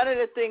 one of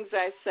the things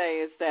I say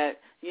is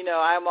that,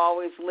 I'm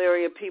always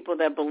leery of people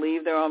that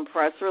believe their own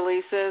press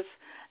releases,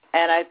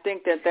 and I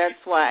think that's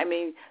why,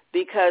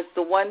 because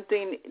the one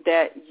thing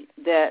that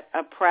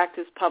a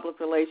practiced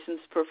public relations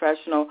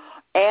professional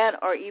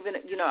or even,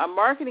 a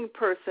marketing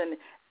person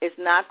is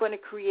not going to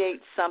create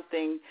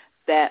something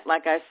that,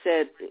 like I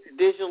said,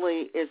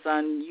 visually is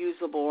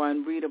unusable or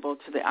unreadable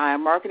to the eye. A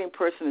marketing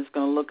person is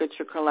going to look at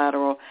your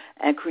collateral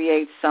and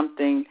create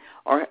something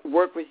or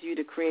work with you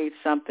to create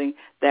something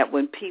that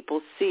when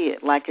people see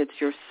it, like it's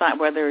your sign,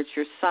 whether it's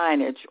your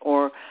signage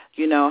or,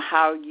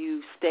 how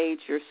you stage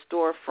your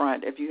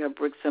storefront, if you have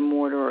bricks and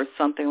mortar or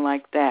something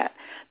like that,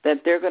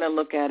 that they're going to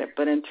look at it.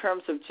 But in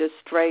terms of just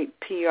straight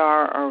PR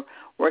or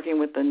working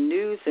with a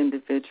news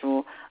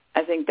individual,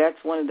 I think that's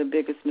one of the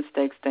biggest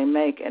mistakes they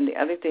make. And the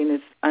other thing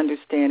is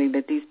understanding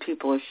that these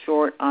people are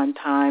short on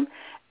time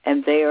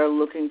and they are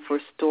looking for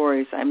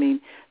stories,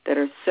 that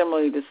are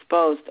similarly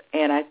disposed.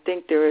 And I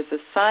think there is a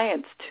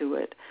science to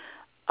it.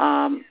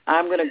 I'm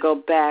going to go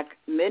back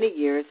many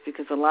years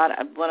because he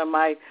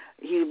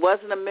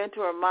wasn't a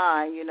mentor of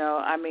mine,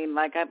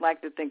 I'd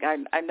like to think,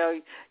 I know,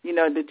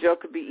 the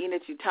joke could be,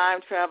 Enid, you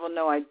time travel.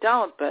 No, I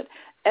don't. But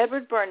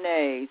Edward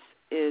Bernays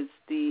is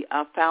the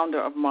founder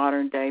of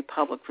modern-day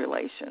public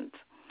relations.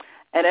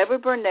 And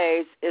Edward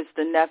Bernays is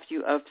the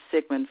nephew of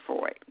Sigmund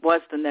Freud,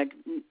 was the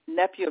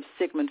nephew of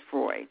Sigmund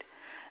Freud.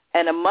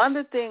 And among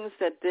the things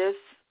that this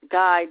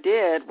guy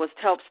did was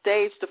to help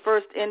stage the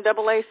first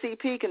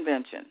NAACP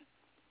convention.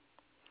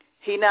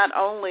 He not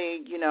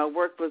only,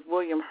 worked with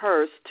William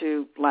Hearst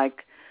to,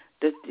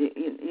 he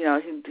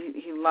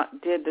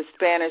did the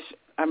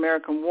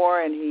Spanish-American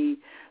War, and he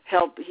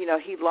helped,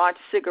 he launched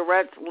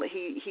cigarettes.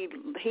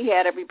 He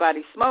had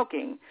everybody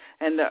smoking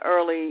in the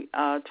early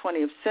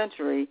 20th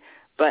century,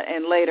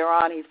 and later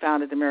on he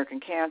founded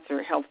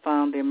helped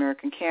found the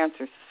American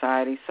Cancer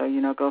Society,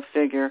 so, go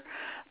figure.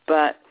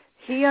 But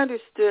he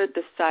understood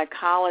the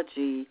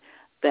psychology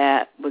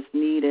that was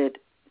needed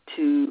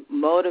to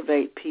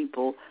motivate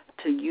people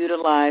to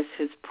utilize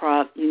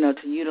to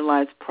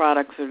utilize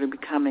products or to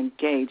become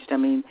engaged.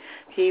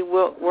 He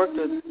worked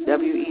with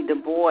W.E. Du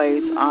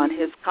Bois on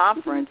his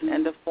conference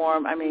and to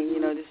form,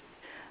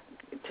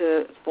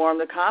 to form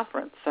the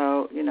conference.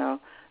 So,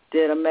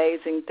 did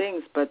amazing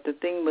things. But the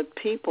thing with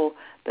people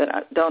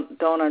that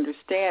don't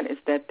understand is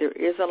that there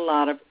is a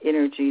lot of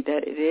energy,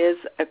 that it is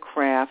a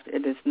craft.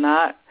 It is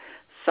not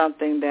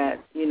something that,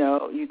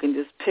 you can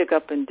just pick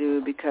up and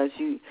do because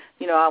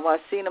I've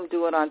seen them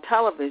do it on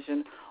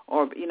television.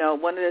 Or,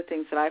 one of the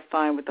things that I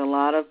find with a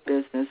lot of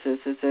businesses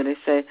is that they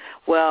say,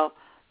 well,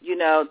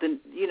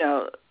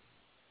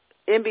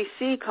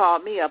 NBC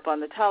called me up on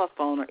the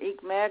telephone or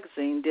Inc.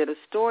 magazine did a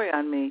story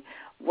on me.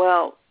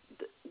 Well,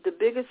 the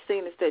biggest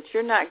thing is that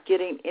you're not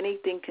getting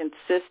anything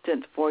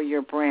consistent for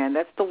your brand.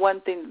 That's the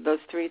one thing, those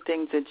three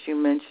things that you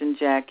mentioned,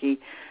 Jackie,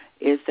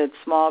 is that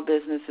small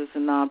businesses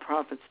and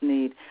nonprofits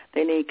need.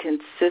 They need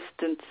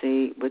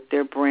consistency with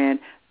their brand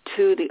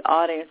to the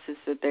audiences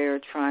that they are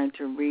trying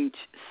to reach,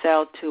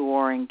 sell to,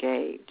 or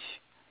engage.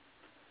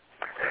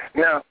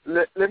 Now,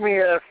 let me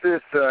ask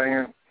this.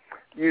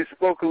 You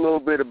spoke a little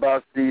bit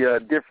about the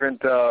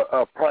different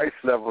price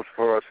levels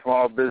for a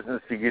small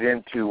business to get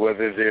into,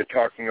 whether they're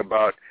talking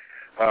about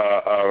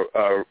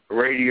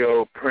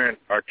radio, print,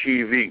 or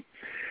TV.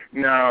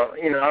 Now,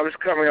 I was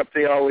coming up,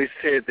 they always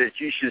said that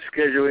you should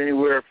schedule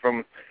anywhere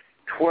from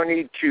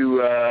 20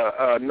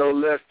 to no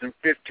less than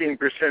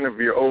 15% of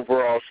your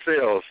overall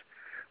sales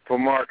for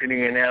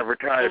marketing and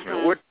advertisement.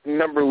 Mm-hmm. What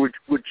number would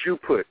you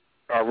put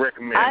or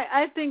recommend?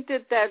 I think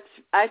that's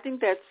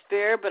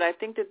fair, but I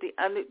think that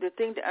the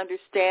thing to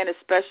understand,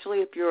 especially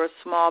if you're a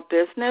small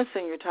business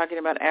and you're talking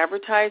about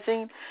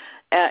advertising,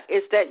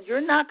 is that you're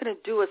not going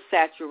to do a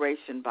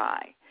saturation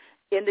buy.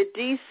 In the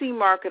D.C.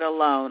 market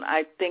alone,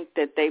 I think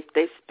that they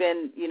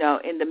spend,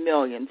 in the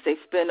millions. They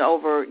spend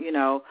over,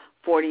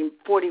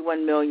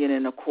 $41 million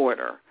in a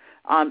quarter.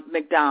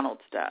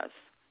 McDonald's does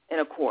in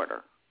a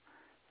quarter.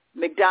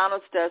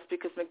 McDonald's does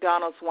because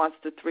McDonald's wants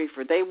the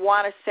threefer. They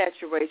want a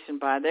saturation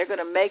buy. They're going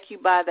to make you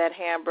buy that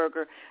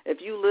hamburger. If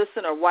you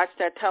listen or watch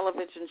that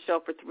television show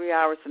for 3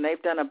 hours and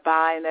they've done a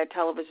buy in that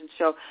television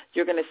show,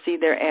 you're going to see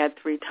their ad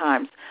 3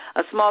 times.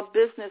 A small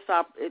business,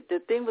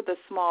 the thing with a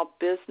small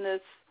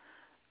business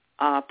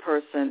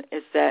person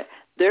is that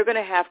they're going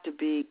to have to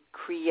be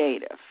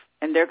creative.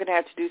 and they're going to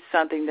have to do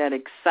something that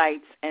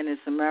excites and is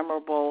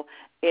memorable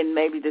in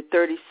maybe the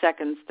 30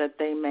 seconds that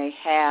they may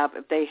have.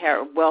 If they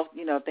have,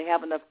 if they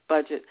have enough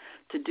budget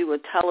to do a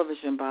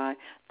television buy,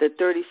 the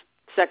 30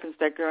 seconds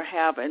they're going to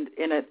have in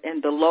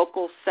the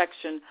local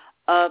section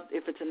of,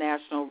 if it's a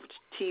national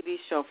TV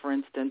show, for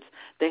instance,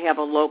 they have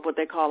what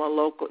they call a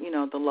local,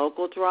 the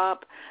local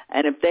drop.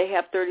 And if they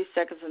have 30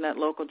 seconds in that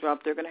local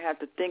drop, they're going to have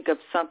to think of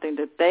something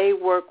that they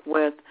work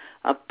with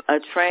a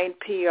trained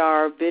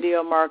PR,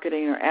 video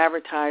marketing, or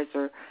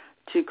advertiser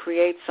to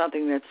create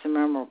something that's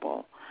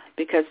memorable,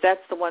 because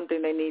that's the one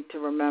thing they need to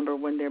remember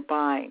when they're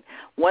buying.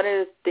 One of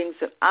the things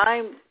that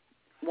I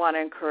want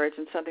to encourage,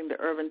 and something the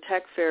Urban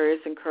Tech Fair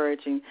is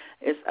encouraging,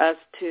 is us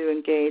to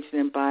engage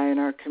and buy in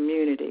our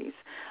communities.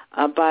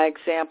 By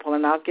example,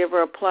 and I'll give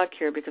her a plug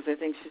here because I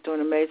think she's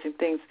doing amazing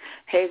things,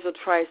 Hazel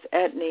Trice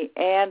Etney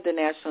and the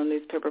National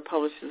Newspaper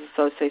Publishers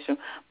Association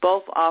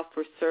both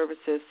offer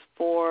services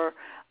for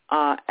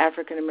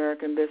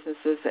African-American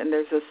businesses, and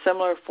there's a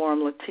similar forum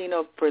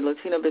for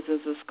Latino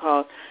businesses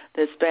called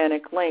the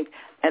Hispanic Link,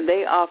 and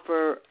they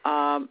offer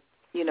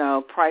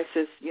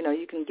prices,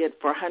 you can get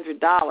for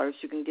 $100,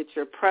 you can get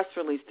your press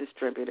release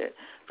distributed.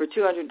 For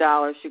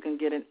 $200, you can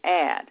get an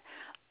ad.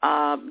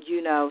 And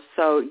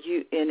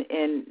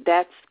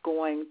that's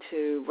going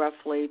to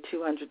roughly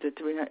 200 to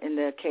 300, in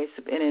the case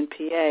of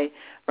NNPA,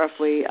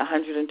 roughly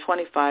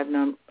 125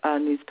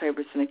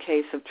 newspapers. In the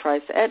case of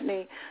Trice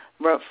Etney,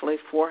 roughly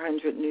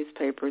 400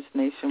 newspapers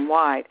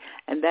nationwide,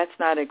 and that's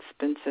not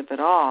expensive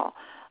at all.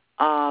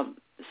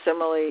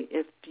 Similarly,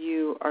 if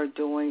you are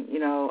doing,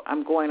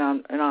 I'm going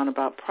on and on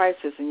about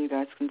prices, and you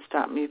guys can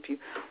stop me if you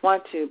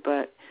want to,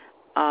 but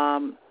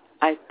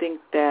I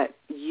think that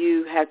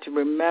you have to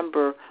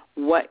remember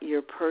what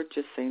you're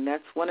purchasing.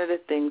 That's one of the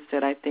things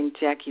that I think,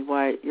 Jackie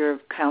White, your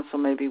counsel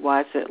may be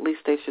wise, that at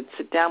least they should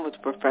sit down with a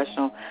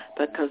professional,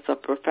 because a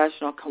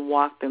professional can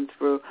walk them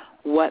through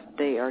what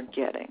they are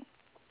getting.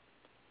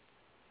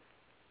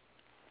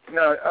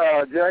 Now,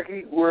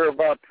 Jackie, we're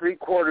about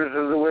 3/4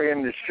 of the way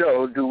in the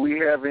show. Do we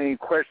have any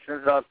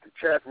questions out the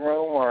chat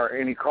room or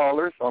any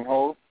callers on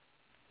hold?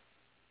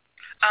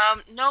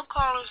 No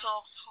callers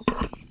on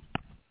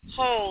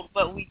hold,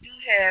 but we do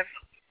have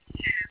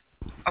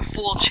a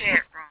full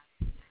chat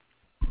room,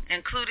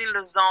 including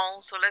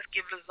LaZone. So let's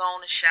give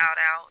LaZone a shout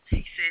out.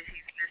 He says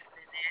he's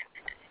listening in,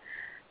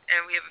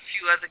 and we have a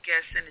few other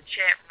guests in the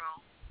chat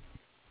room.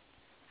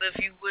 So if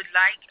you would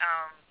like,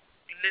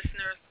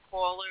 listeners,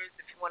 callers,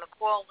 if you want to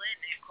call in,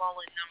 the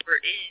call-in number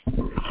is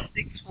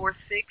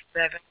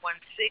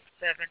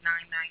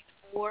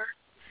 646-716-7994.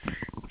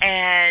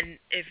 And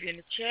if you're in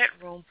the chat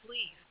room,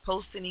 please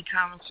post any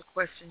comments or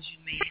questions you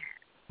may have.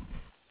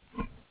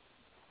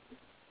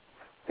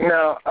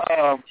 Now,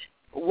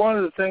 one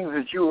of the things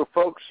that you were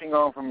focusing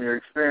on from your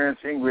experience,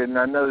 Ingrid, and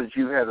I know that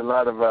you've had a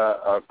lot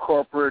of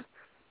corporate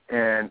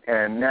and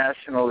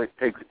national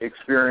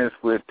experience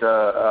with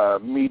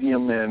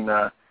medium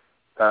and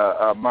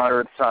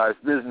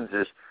moderate-sized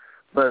businesses,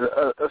 but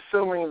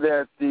assuming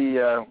that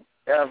the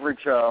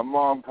average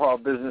mom and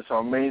pop business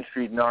on Main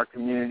Street in our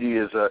community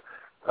is a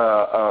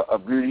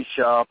beauty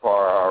shop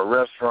or a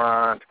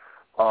restaurant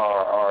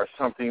or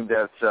something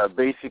that's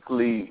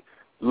basically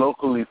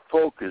locally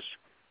focused,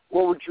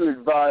 what would you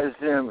advise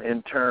them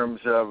in terms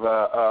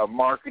of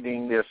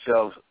marketing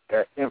themselves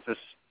at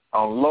emphasis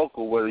on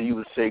local, whether you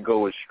would say go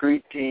with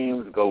street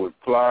teams, go with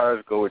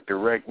flyers, go with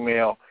direct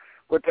mail?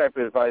 What type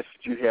of advice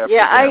would you have?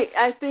 Yeah,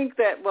 I think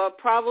that,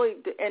 probably,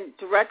 and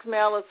direct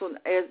mail is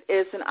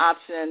an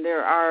option, and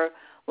there are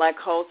like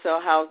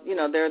wholesale house,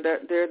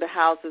 they're the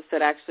houses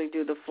that actually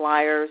do the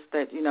flyers,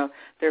 that,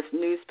 there's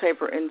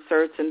newspaper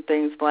inserts and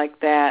things like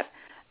that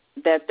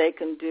they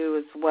can do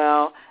as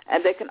well.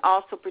 And they can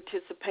also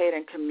participate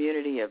in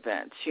community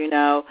events,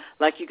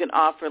 like you can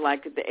offer,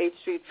 like at the 8th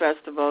Street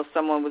Festival,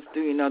 someone was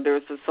doing, there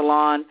was a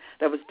salon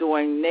that was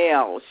doing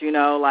nails,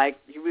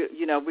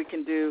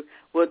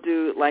 we'll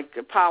do like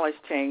a polish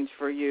change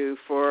for you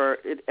for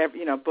it,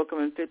 book them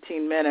in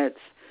 15 minutes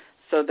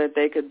so that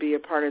they could be a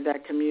part of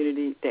that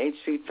community, the 8th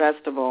Street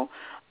Festival.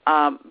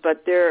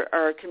 But there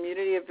are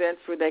community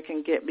events where they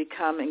can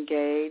become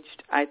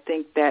engaged. I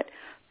think that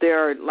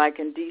there are, like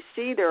in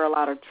D.C., there are a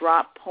lot of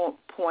drop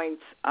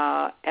points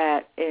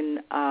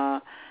in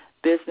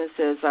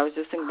businesses. I was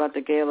just thinking about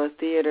the Gala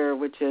Theater,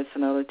 which is a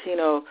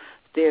Latino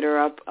theater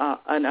up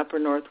in Upper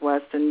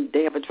Northwest, and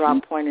they have a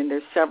drop point, and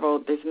there's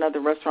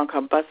another restaurant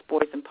called Bus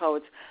Boys and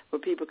Poets where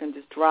people can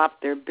just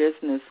drop their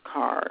business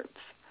cards.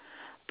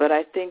 But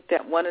I think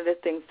that one of the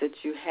things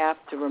that you have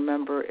to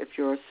remember if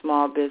you're a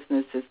small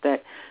business is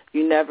that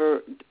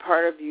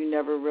part of you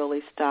never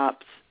really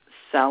stops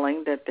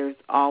selling, that there's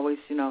always,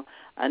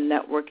 a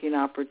networking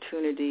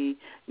opportunity,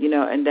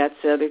 and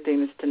that's the other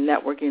thing, is to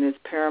networking is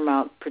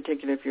paramount,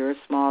 particularly if you're a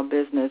small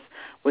business,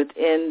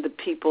 within the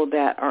people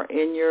that are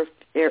in your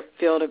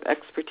field of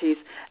expertise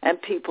and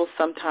people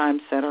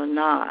sometimes that are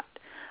not.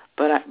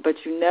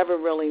 But you never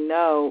really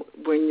know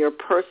when your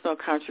personal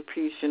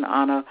contribution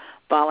on a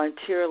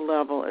volunteer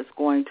level is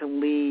going to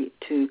lead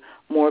to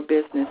more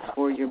business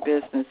for your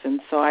business.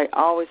 And so I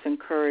always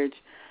encourage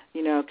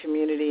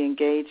community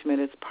engagement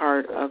as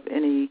part of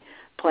any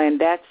plan.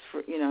 That's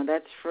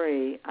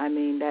free. I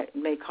mean, that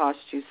may cost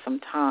you some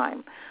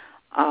time.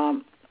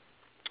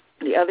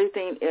 The other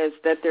thing is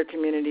that there are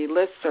community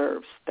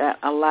listservs that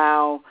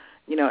allow,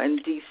 in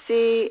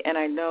D.C., and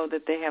I know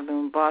that they have them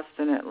in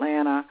Boston,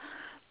 Atlanta,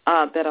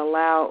 that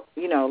allow,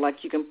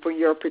 like you can, for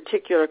your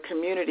particular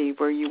community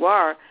where you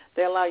are,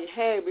 they allow you,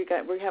 hey,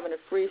 we're having a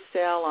free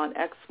sale on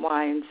X,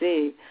 Y, and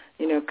Z.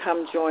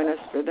 Come join us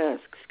for this.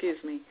 Excuse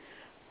me.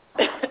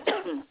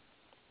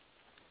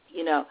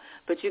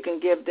 But you can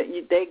give that.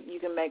 You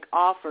can make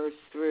offers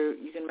through.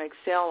 You can make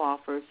sale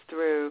offers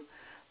through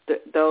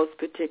those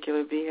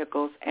particular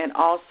vehicles. And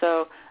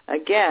also,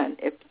 again,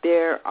 if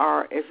there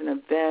is an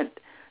event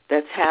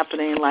that's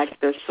happening, like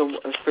the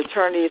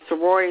fraternity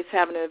sororities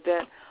having an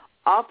event,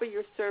 offer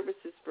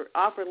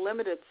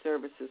limited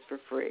services for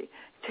free.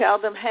 Tell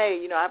them,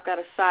 hey, I've got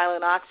a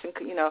silent auction.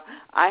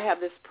 I have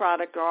this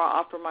product, or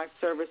I'll offer my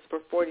service for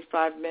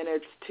 45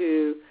 minutes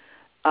to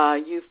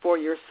you for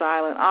your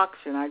silent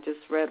auction. I just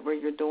read where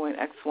you're doing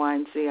X, Y,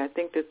 and Z. I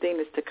think the thing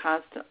is to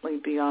constantly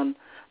be on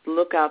the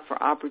lookout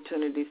for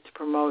opportunities to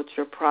promote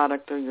your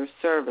product or your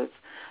service.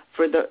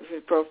 For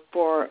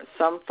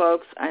some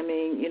folks, I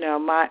mean,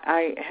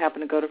 I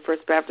happen to go to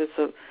First Baptist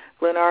of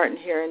Glenarden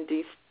here in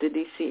the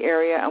D.C.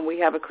 area, and we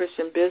have a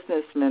Christian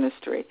business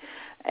ministry,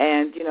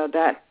 and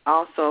that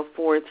also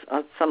affords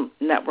some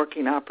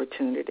networking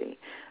opportunity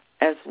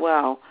as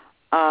well.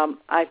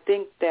 I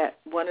think that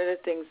one of the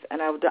things, and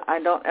I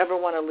don't ever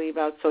want to leave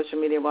out social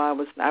media.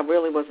 While I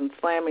really wasn't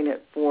slamming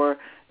it for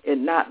it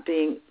not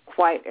being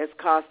quite as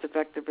cost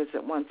effective as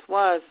it once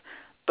was,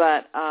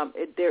 but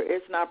there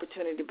is an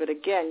opportunity. But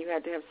again, you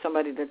have to have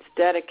somebody that's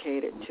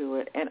dedicated to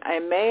it. And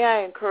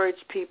I encourage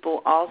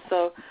people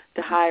also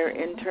to hire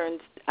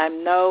interns. I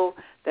know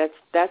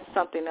that's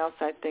something else,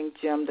 I think,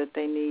 Jim, that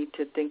they need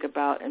to think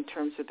about in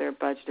terms of their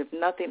budget. If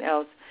nothing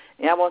else,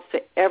 and I won't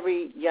say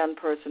every young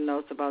person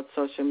knows about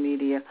social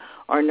media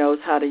or knows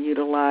how to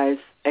utilize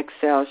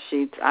Excel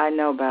sheets. I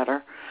know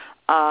better.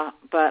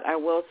 But I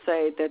will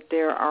say that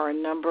there are a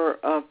number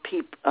of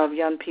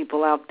young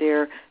people out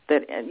there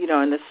that, in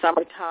the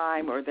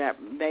summertime or that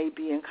may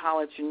be in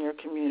college in your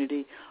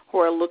community who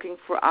are looking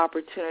for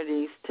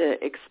opportunities to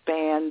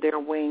expand their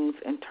wings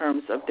in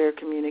terms of their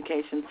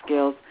communication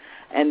skills.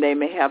 And they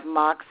may have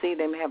moxie.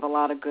 They may have a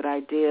lot of good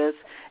ideas.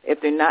 If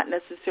they're not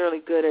necessarily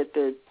good at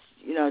the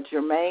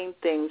germane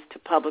things to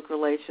public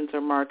relations or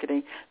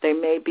marketing, they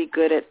may be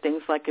good at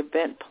things like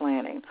event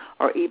planning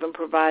or even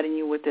providing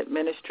you with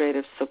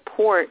administrative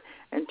support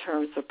in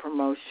terms of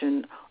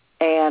promotion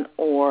and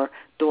or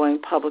doing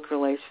public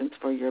relations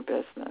for your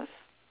business.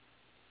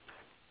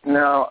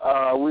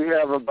 Now, we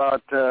have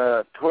about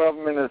 12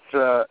 minutes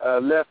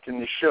left in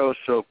the show,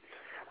 so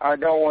I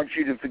don't want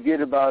you to forget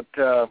about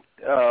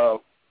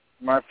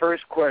my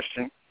first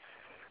question.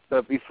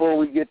 But before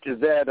we get to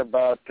that,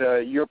 about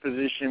your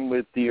position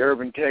with the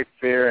Urban Tech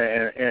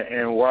Fair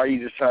and why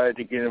you decided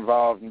to get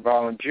involved and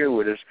volunteer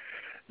with us,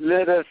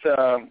 let us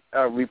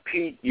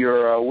repeat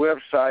your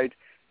website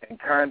and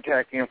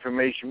contact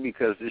information,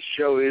 because this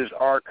show is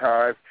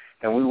archived,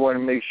 and we want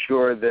to make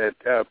sure that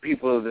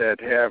people that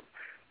have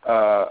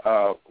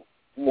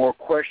more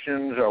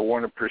questions or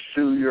want to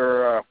pursue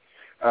your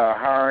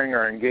hiring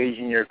or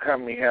engaging your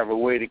company have a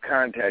way to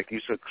contact you.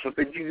 So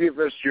could you give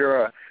us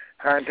your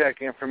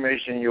contact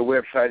information, your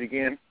website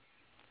again?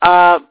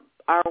 My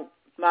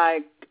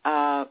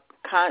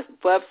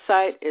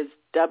website is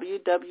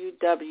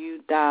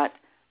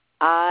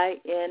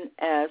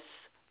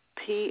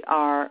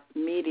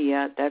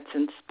www.insprmedia, that's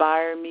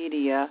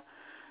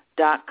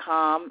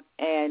inspiremedia.com,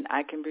 and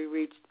I can be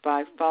reached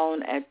by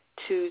phone at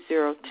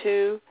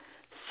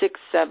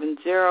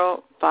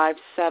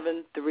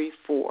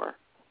 202-670-5734.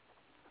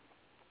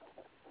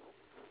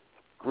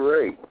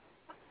 Great.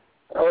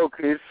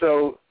 Okay,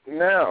 so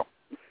now,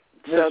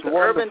 this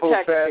wonderful,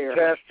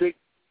 fantastic,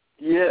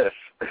 yes.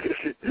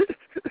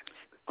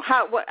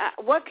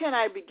 What can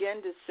I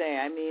begin to say?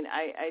 I mean,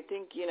 I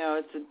think,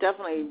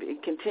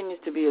 it continues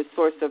to be a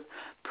source of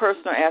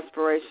personal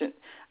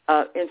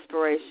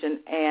inspiration,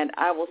 and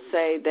I will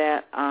say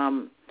that,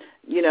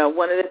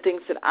 one of the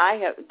things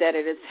that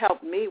it has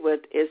helped me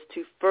with is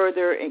to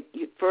further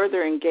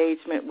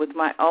engagement with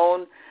my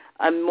own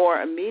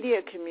more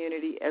immediate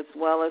community as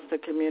well as the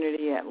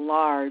community at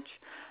large.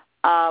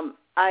 I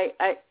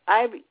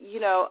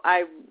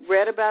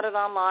read about it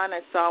online.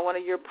 I saw one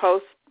of your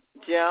posts,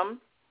 Jim,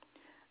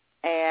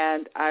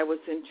 and I was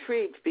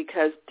intrigued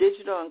because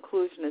digital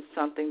inclusion is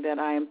something that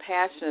I am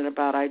passionate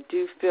about. I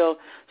do feel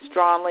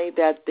strongly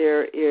that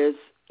there is,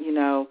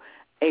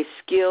 a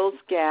skills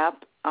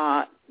gap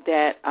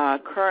that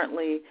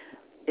currently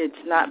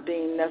it's not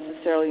being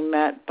necessarily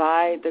met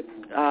by the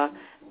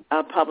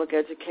public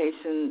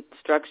education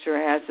structure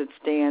as it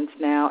stands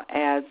now,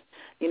 as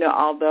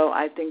although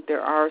I think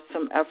there are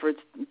some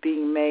efforts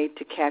being made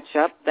to catch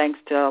up, thanks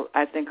to,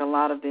 I think, a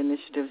lot of the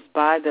initiatives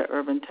by the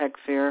Urban Tech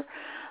Fair.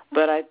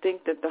 But I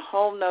think that the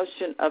whole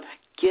notion of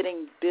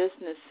getting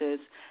businesses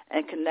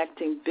and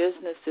connecting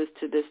businesses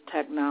to this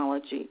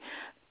technology,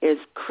 is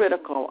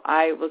critical.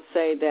 I will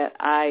say that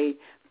I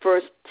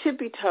first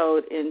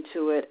tippy-toed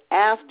into it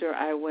after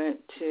I went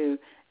to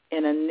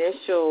an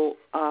initial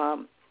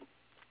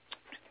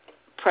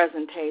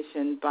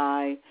presentation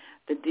by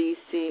the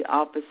D.C.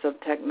 Office of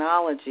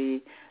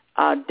Technology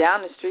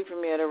down the street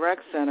from me at a rec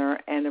center,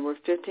 and there were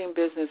 15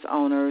 business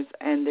owners,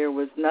 and there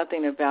was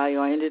nothing of value.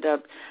 I ended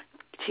up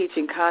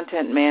teaching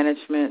content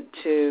management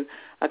to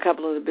a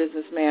couple of the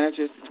business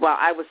managers. While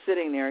I was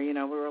sitting there, we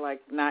were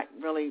like not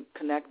really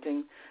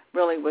connecting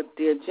really with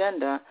the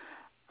agenda.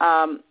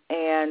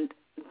 And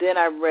then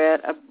I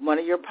read one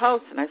of your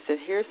posts, and I said,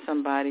 here's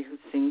somebody who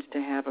seems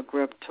to have a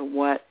grip to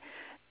what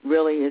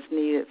really is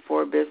needed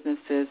for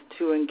businesses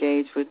to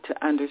engage with,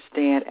 to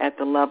understand at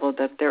the level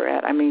that they're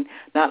at. I mean,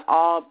 not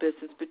all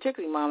business,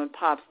 particularly mom and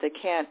pops, they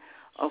can't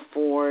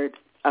afford,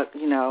 at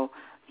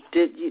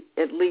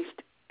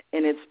least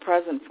in its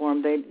present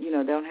form, they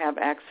don't have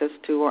access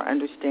to or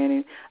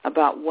understanding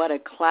about what a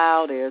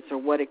cloud is or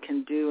what it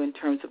can do in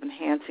terms of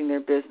enhancing their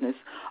business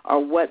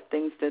or what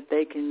things that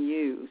they can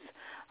use.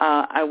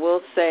 I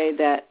will say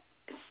that,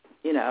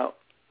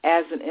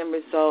 as an end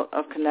result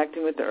of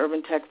connecting with the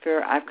Urban Tech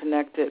Fair, I've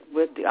connected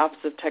with the Office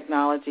of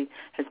Technology,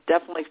 has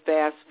definitely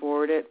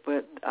fast-forwarded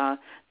with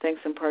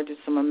thanks in part to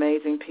some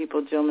amazing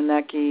people, Jill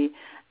Manecki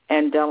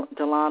and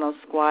Delano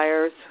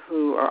Squires,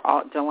 who are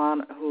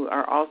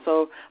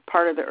also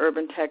part of the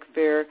Urban Tech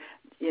Fair,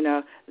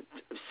 so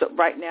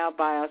right now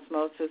by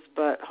osmosis,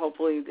 but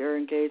hopefully their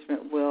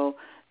engagement will,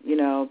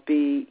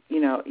 be,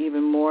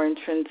 even more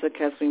intrinsic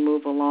as we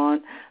move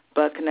along.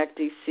 But Connect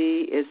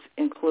DC is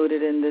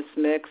included in this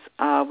mix.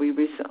 We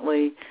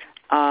recently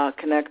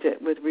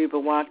connected with Reba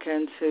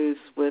Watkins, who's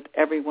with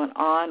Everyone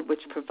On,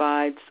 which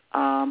provides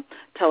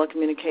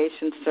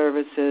telecommunications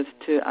services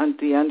to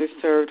the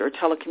underserved or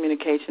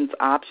telecommunications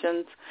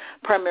options.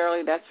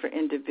 Primarily that's for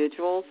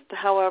individuals,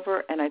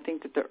 however, and I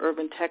think that the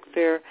Urban Tech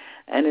Fair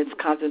and its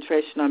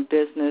concentration on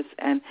business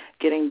and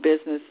getting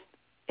business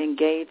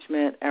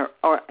engagement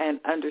and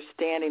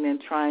understanding and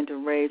trying to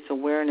raise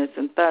awareness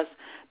and thus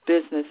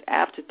business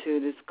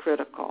aptitude is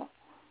critical.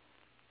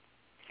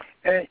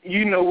 And,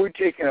 we're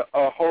taking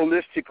a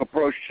holistic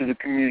approach to the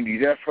community.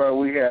 That's why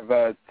we have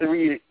a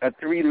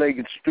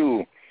three-legged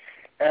stool: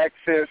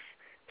 access,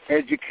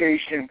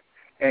 education,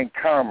 and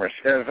commerce.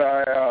 As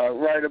I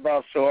write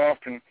about so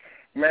often,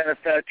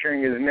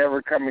 manufacturing is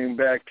never coming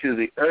back to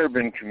the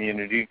urban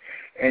community,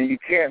 and you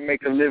can't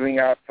make a living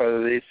out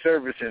of the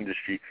service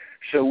industry.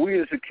 So we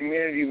as a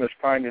community must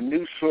find a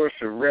new source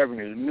of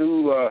revenue,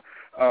 new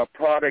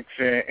products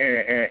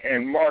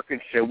and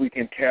markets that we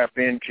can tap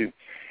into.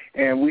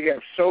 And we have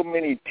so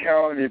many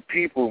talented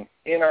people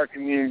in our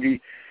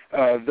community,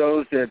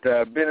 those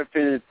that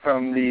benefited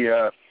from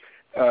the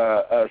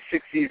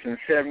 60s and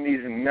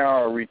 70s and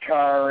now are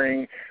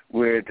retiring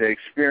with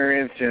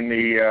experience in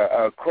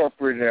the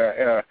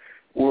corporate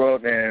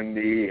world and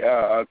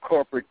the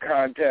corporate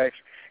contacts,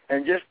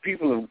 and just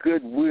people of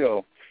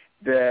goodwill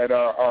that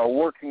are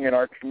working in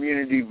our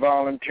community,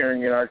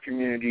 volunteering in our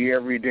community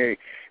every day.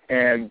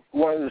 And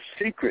one of the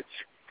secrets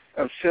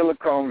of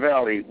Silicon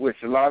Valley, which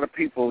a lot of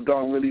people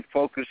don't really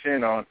focus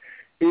in on,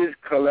 is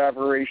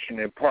collaboration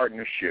and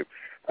partnership.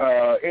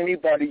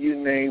 Anybody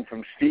you name,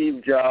 from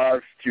Steve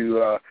Jobs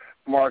to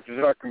Mark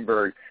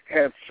Zuckerberg,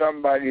 have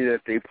somebody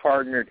that they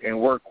partnered and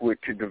worked with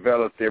to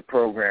develop their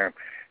program.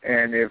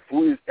 And if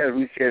we, as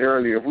we said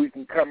earlier, if we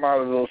can come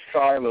out of those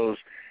silos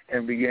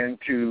and begin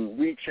to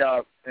reach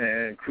out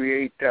and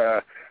create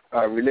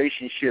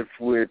relationships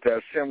with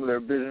similar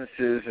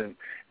businesses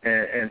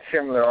and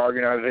similar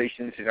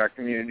organizations in our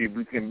community,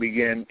 we can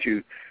begin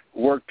to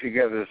work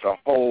together as a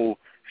whole,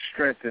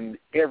 strengthen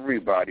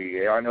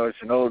everybody. I know it's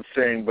an old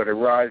saying, but a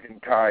rising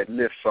tide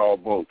lifts all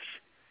boats.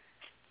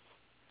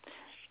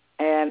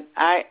 And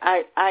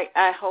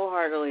I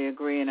wholeheartily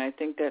agree, and I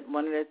think that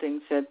one of the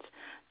things that's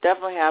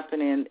definitely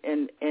happening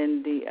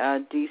in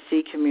the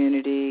D.C.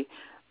 community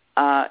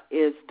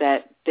is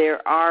that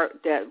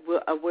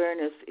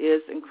awareness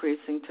is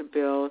increasing to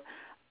build,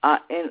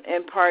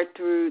 in part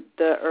through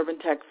the Urban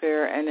Tech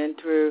Fair and then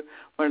through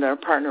one of our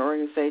partner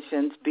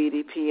organizations,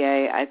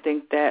 BDPA. I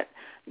think that,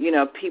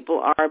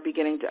 people are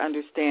beginning to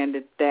understand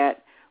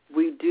that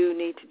we do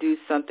need to do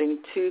something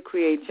to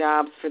create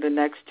jobs for the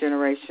next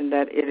generation,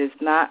 that it is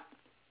not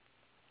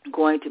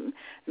going to,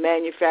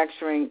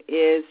 manufacturing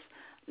is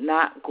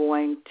not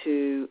going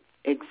to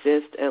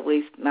exist, at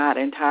least not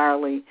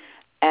entirely,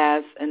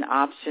 as an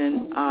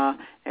option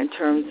in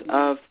terms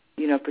of,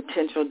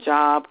 potential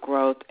job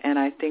growth. And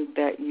I think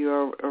that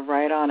you're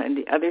right on. And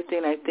the other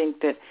thing I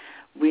think that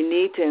we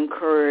need to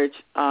encourage,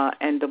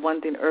 and the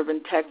one thing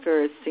Urban Tech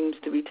Fair seems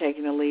to be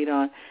taking the lead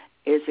on,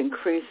 is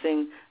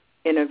increasing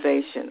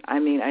innovation. I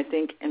mean, I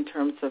think in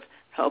terms of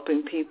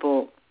helping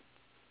people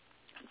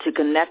to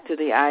connect to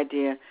the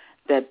idea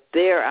that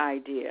their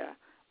idea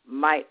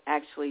might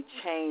actually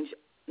change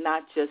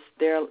not just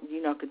their,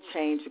 could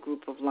change a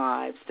group of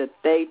lives, that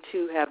they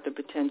too have the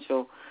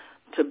potential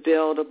to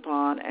build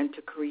upon and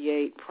to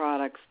create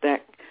products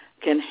that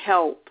can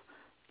help,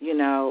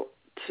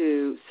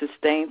 to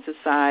sustain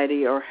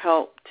society or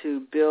help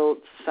to build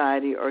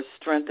society or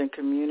strengthen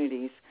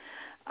communities.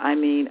 I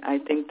mean, I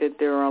think that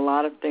there are a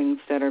lot of things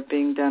that are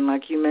being done,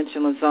 like you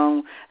mentioned,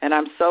 Neusom, and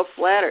I'm so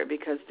flattered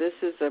because this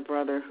is a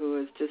brother who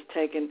has just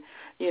taken,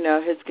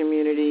 his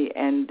community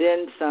and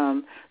then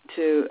some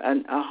to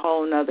a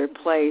whole nother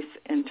place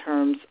in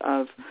terms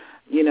of,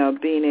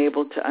 being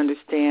able to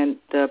understand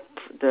the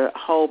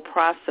whole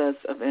process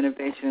of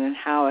innovation and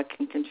how it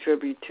can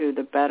contribute to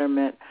the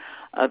betterment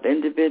of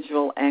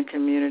individual and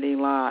community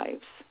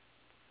lives.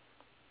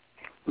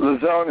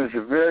 Neusom is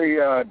a very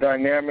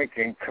dynamic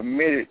and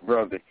committed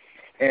brother.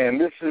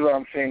 And this is what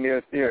I'm saying.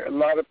 There are a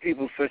lot of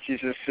people such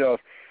as yourself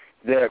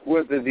that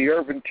whether the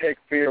Urban Tech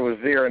Fair was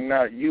there or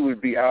not, you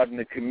would be out in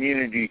the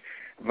community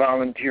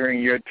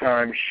volunteering your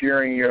time,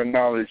 sharing your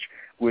knowledge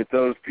with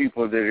those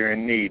people that are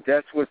in need.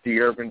 That's what the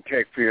Urban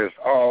Tech Fair is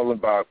all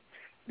about,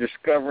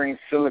 discovering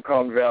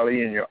Silicon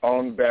Valley in your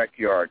own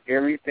backyard.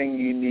 Everything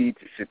you need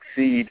to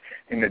succeed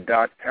in the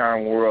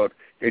dot-com world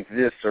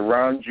exists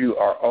around you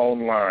or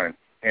online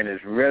and is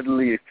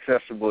readily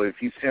accessible if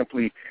you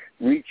simply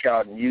reach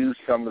out and use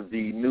some of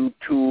the new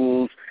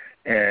tools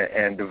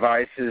and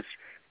devices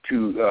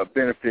to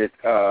benefit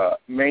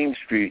Main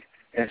Street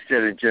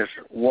instead of just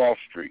Wall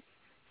Street.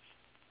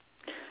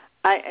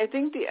 I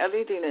think the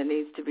other thing that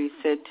needs to be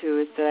said, too,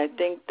 is that I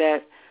think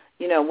that,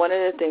 one of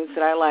the things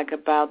that I like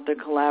about the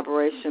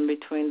collaboration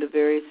between the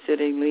various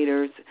city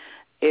leaders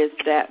is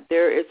that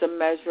there is a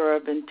measure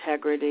of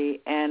integrity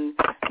and,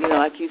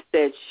 like you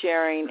said,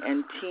 sharing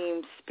and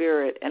team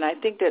spirit. And I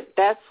think that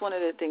that's one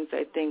of the things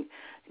I think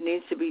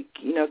needs to be,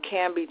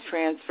 can be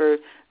transferred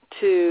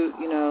to,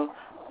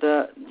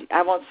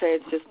 I won't say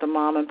it's just the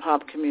mom and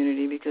pop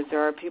community because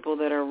there are people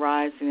that are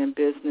rising in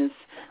business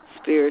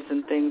spirits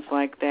and things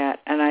like that.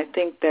 And I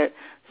think that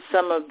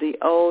some of the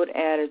old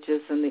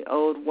adages and the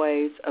old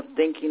ways of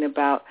thinking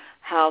about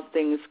how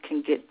things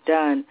can get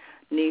done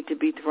need to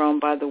be thrown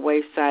by the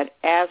wayside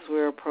as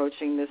we're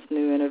approaching this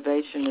new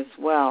innovation as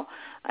well.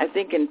 I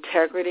think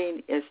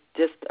integrity is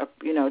just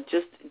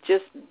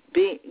just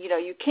being,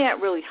 you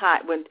can't really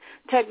hide. When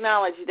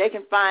technology, they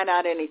can find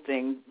out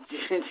anything,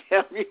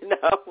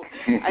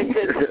 I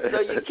said,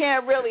 so you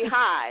can't really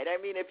hide. I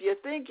mean, if you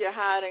think you're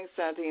hiding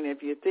something,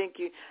 if you think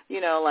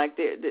like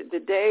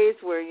the days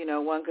where,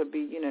 one could be,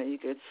 you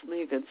could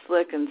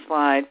slick and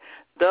slide,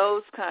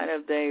 those kind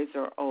of days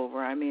are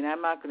over. I mean,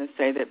 I'm not going to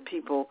say that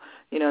people,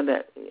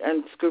 that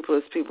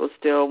unscrupulous people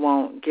still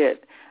won't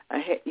get,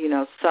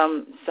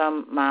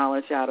 some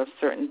mileage out of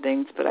certain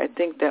things. But I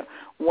think that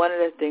one of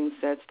the things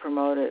that's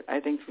promoted, I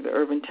think, through the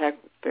Urban Tech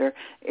Fair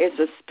is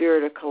a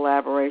spirit of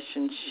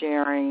collaboration,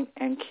 sharing,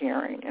 and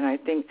caring. And I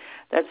think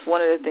that's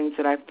one of the things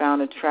that I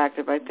found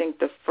attractive. I think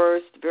the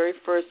very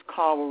first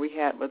call where we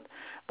had was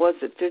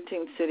it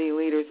 15 city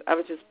leaders, I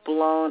was just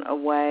blown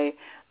away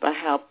by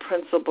how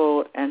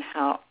principled and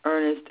how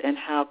earnest and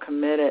how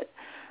committed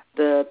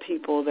the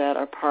people that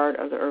are part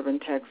of the Urban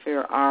Tech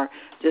Fair are,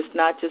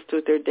 not just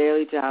with their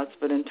daily jobs,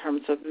 but in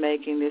terms of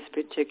making this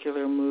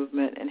particular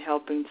movement and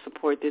helping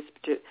support this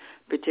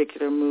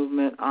particular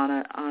movement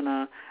on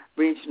a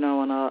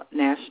regional and a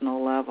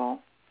national level.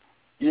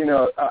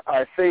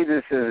 I say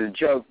this as a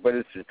joke, but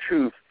it's the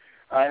truth.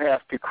 I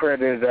have to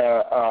credit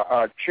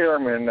our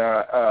chairman,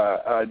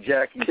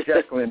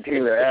 Jacqueline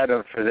Taylor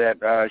Adams, for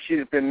that.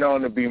 She's been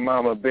known to be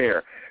Mama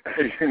Bear.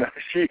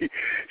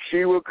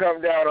 She will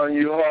come down on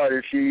you hard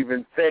if she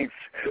even thinks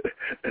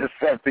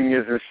something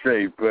is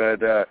astray.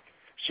 But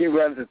she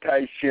runs a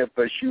tight ship,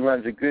 but she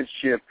runs a good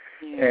ship.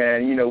 Yeah.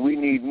 And, we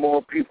need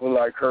more people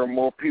like her,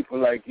 more people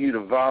like you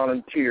to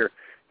volunteer.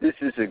 This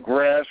is a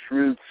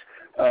grassroots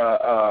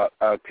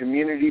a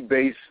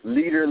community-based,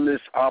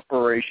 leaderless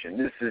operation.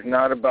 This is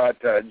not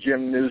about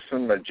Jim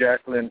Neusom or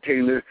Jacqueline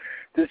Taylor.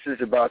 This is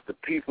about the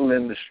people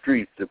in the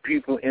streets, the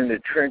people in the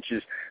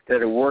trenches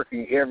that are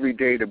working every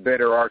day to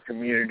better our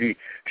community,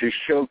 to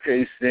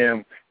showcase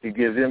them, to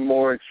give them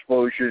more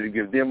exposure, to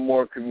give them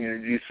more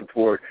community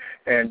support,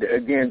 and,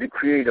 again, to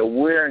create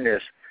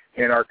awareness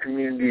in our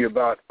community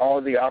about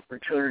all the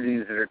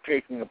opportunities that are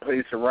taking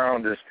place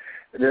around us.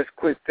 Let's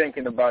quit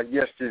thinking about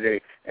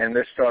yesterday and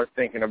let's start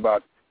thinking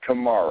about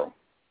tomorrow.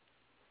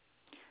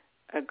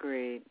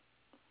 Agreed.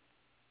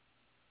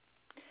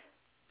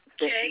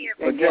 Okay,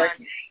 everyone.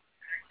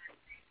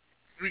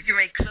 We can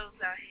close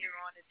out here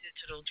on the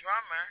Digital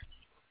Drummer.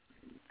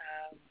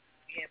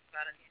 We have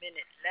about a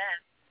minute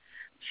left.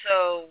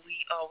 So we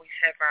always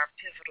have our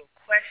pivotal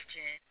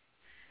question.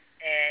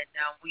 And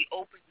we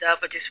opened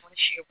up, I just want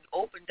to share, we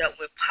opened up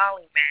with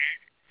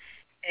Polymath.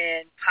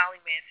 And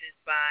Polymath is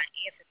by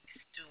Anthony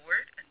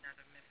Stewart,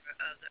 another member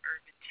of the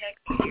Urban Tech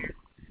Fair.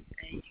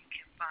 And you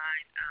can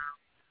find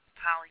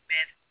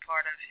Polymath as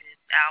part of his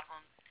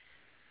album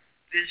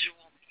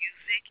Visual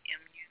Music,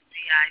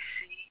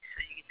 MUZIC. So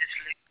you can just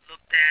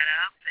look that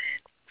up and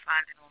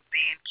find it on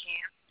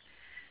Bandcamp.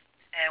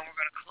 And we're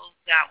going to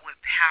close out with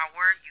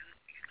Power. You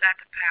got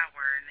the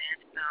power, and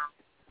that's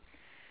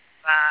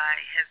by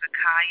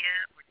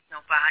Hezekiah,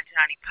 by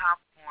Johnny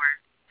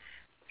Popcorn.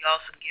 You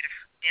also get a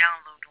free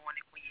download on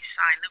it when you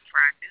sign up for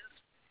our news,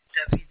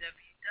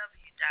 www.urbantechair.com.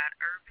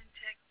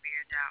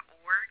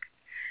 www.urbantechfair.org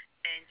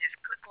and just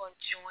click on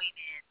join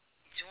in.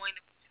 Join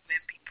the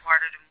movement, be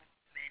part of the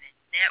movement, and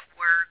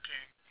network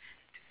and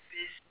do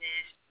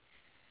business.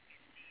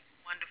 You see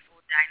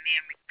wonderful,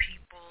 dynamic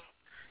people,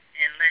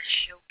 and let's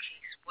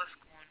showcase what's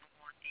going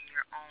on in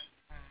your own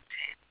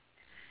hometown.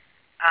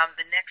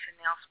 The next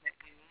announcement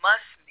we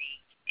must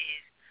make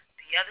is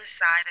The Other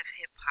Side of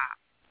Hip Hop,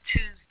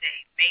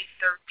 Tuesday, May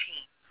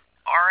 13th,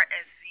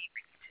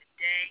 RSVP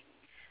today.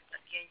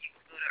 Again, you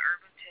can go to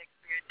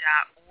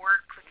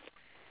urbantechfair.org,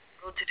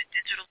 go to the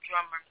Digital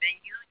Drummer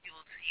menu. You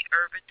will see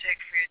Urban Tech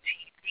Fair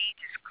TV.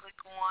 Just click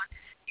on.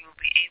 You will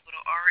be able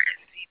to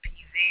RSVP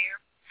there.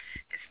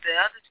 It's the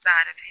other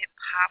side of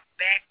hip-hop,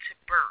 back to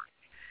birth.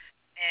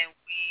 And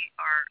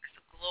it's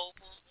a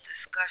global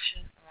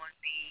discussion on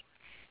the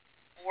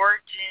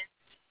origins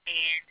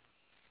and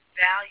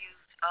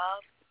values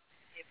of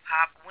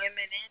hip-hop,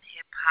 women in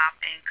hip-hop,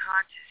 and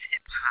conscious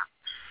hip-hop.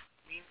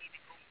 We need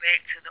to go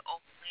back to the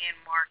old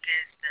landmark,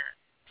 as the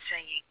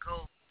saying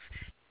goes,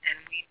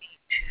 and we need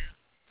to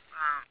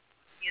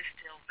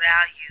instill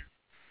values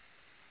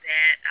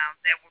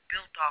that were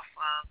built off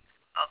of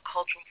a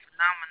cultural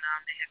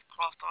phenomenon that has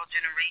crossed all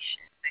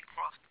generations and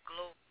crossed the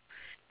globe.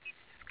 We need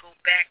to just go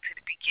back to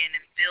the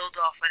beginning, build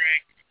off of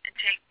that, and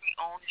take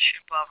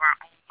ownership of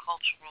our own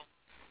cultural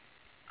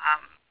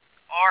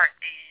art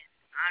and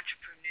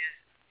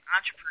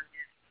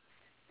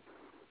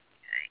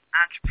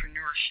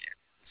entrepreneurship.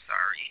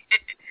 Sorry.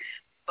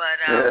 But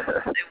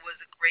it was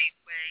a great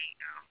way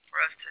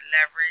for us to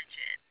leverage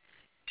and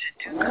to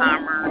do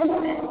commerce,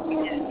 and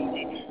we just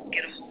need to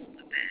get a hold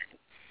of that.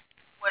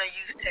 We want to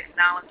use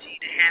technology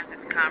to have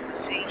this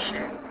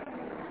conversation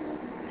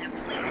and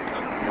police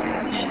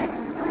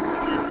conversation.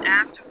 Because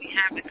after we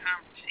have the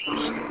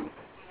conversation,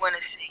 we want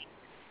to see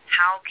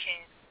how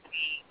can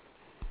we,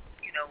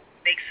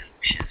 make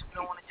solutions. We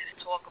don't want to just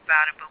talk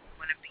about it, but we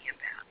want to be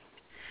about it.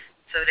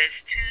 So that's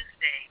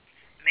Tuesday,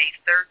 May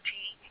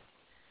 13th,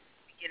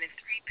 beginning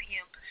 3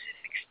 p.m.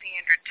 Pacific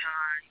Standard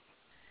Time,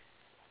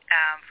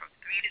 from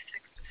 3 to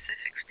 6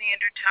 Pacific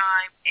Standard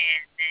Time,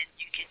 and then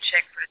you can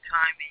check for the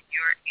time in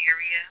your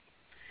area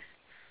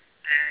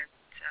and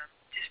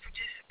just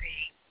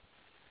participate.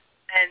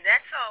 And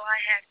that's all I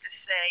have to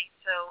say.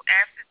 So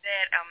after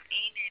that,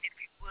 Enid, if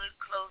you would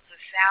close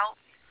us out.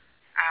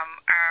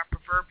 Our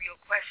proverbial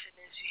question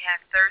is, you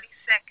have 30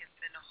 seconds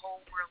and the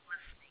whole world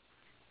listening.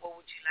 What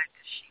would you like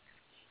to share?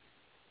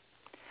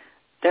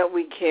 That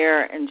we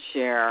care and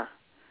share.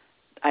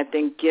 I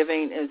think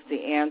giving is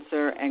the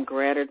answer, and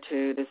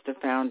gratitude is the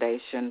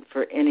foundation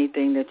for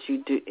anything that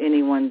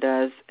anyone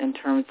does in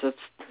terms of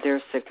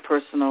their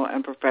personal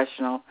and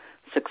professional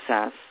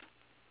success.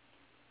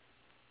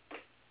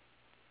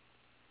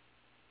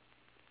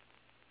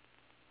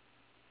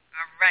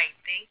 All right,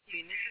 thank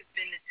you. And this has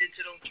been the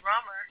Digital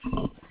Drummer.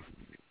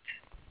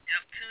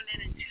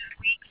 Tune in 2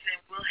 weeks, and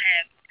we'll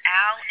have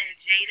Al and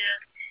Jada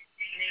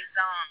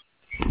Neusom,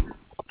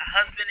 a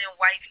husband and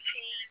wife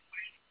team,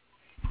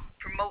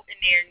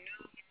 promoting their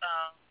new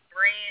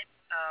brand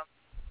of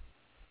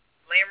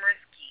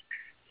Glamorous Geeks.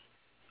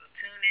 So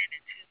tune in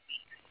 2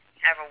 weeks.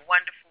 Have a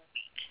wonderful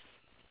week.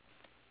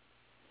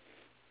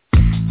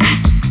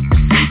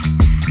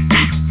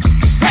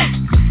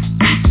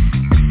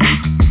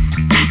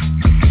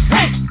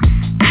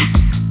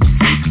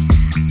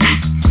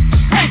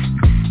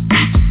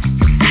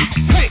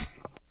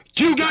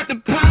 You got the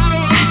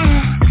power,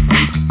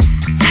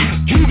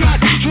 you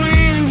got the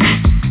strength,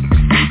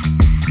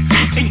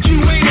 and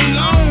you ain't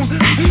alone.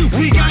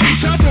 We got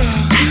each other,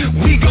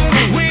 we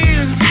gonna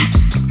win.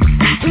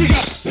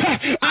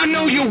 I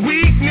know your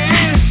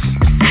weakness,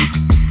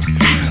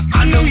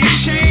 I know your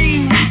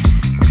shame,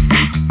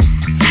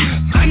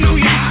 I know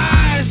your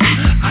highs,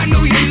 I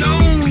know your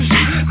lows,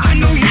 I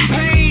know your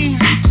pain.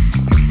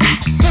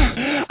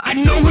 I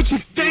know what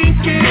you're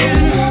thinking,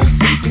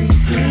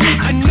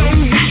 I know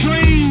your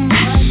dreams.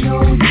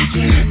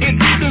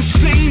 And I done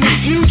seen the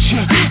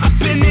future, I've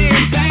been there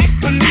and back,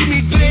 believe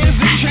me, there's a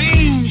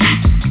change.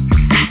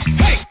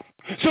 Hey,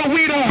 so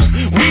we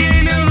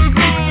ain't never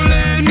gonna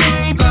let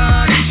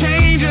nobody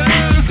change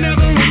us,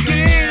 never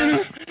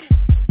again.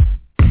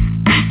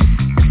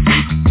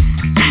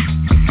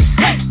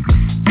 Hey,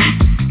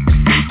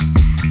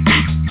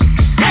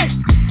 hey,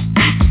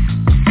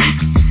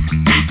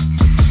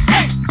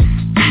 hey.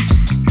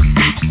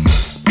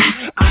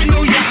 I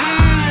know your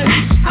highs,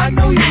 I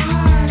know your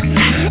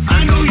highs,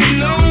 I know you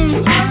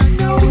low, I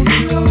know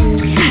you low.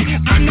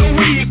 I know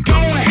where you're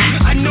going,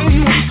 I know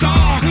you a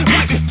star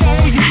right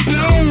before you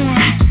blow.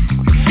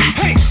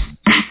 Hey,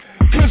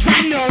 'cause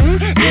I know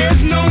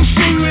there's no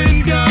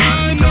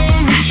surrender,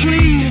 no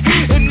retreat,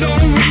 and no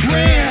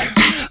regret.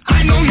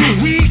 I know your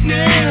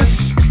weakness.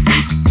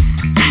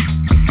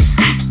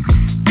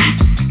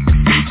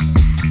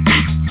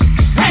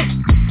 Hey,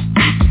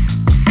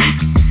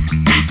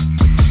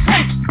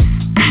 hey,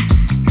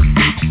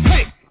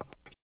 hey.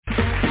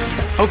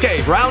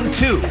 Okay, round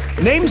 2.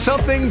 Name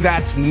something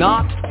that's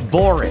not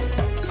boring.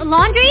 A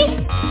laundry?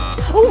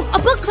 Ooh, a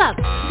book club.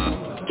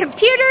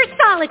 Computer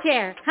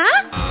solitaire,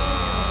 huh?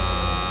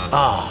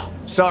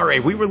 Sorry,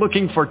 we were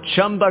looking for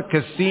Chumba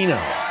Casino.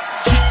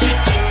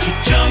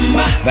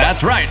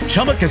 That's right.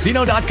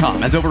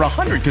 ChumbaCasino.com has over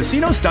 100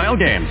 casino-style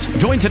games.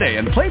 Join today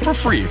and play for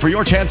free for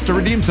your chance to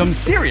redeem some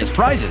serious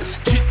prizes.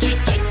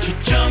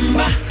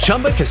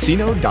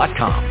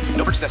 ChumbaCasino.com.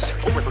 No purchase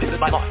necessary. Void where prohibited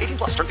by law. 18+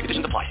 terms and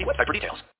conditions apply. See website for details.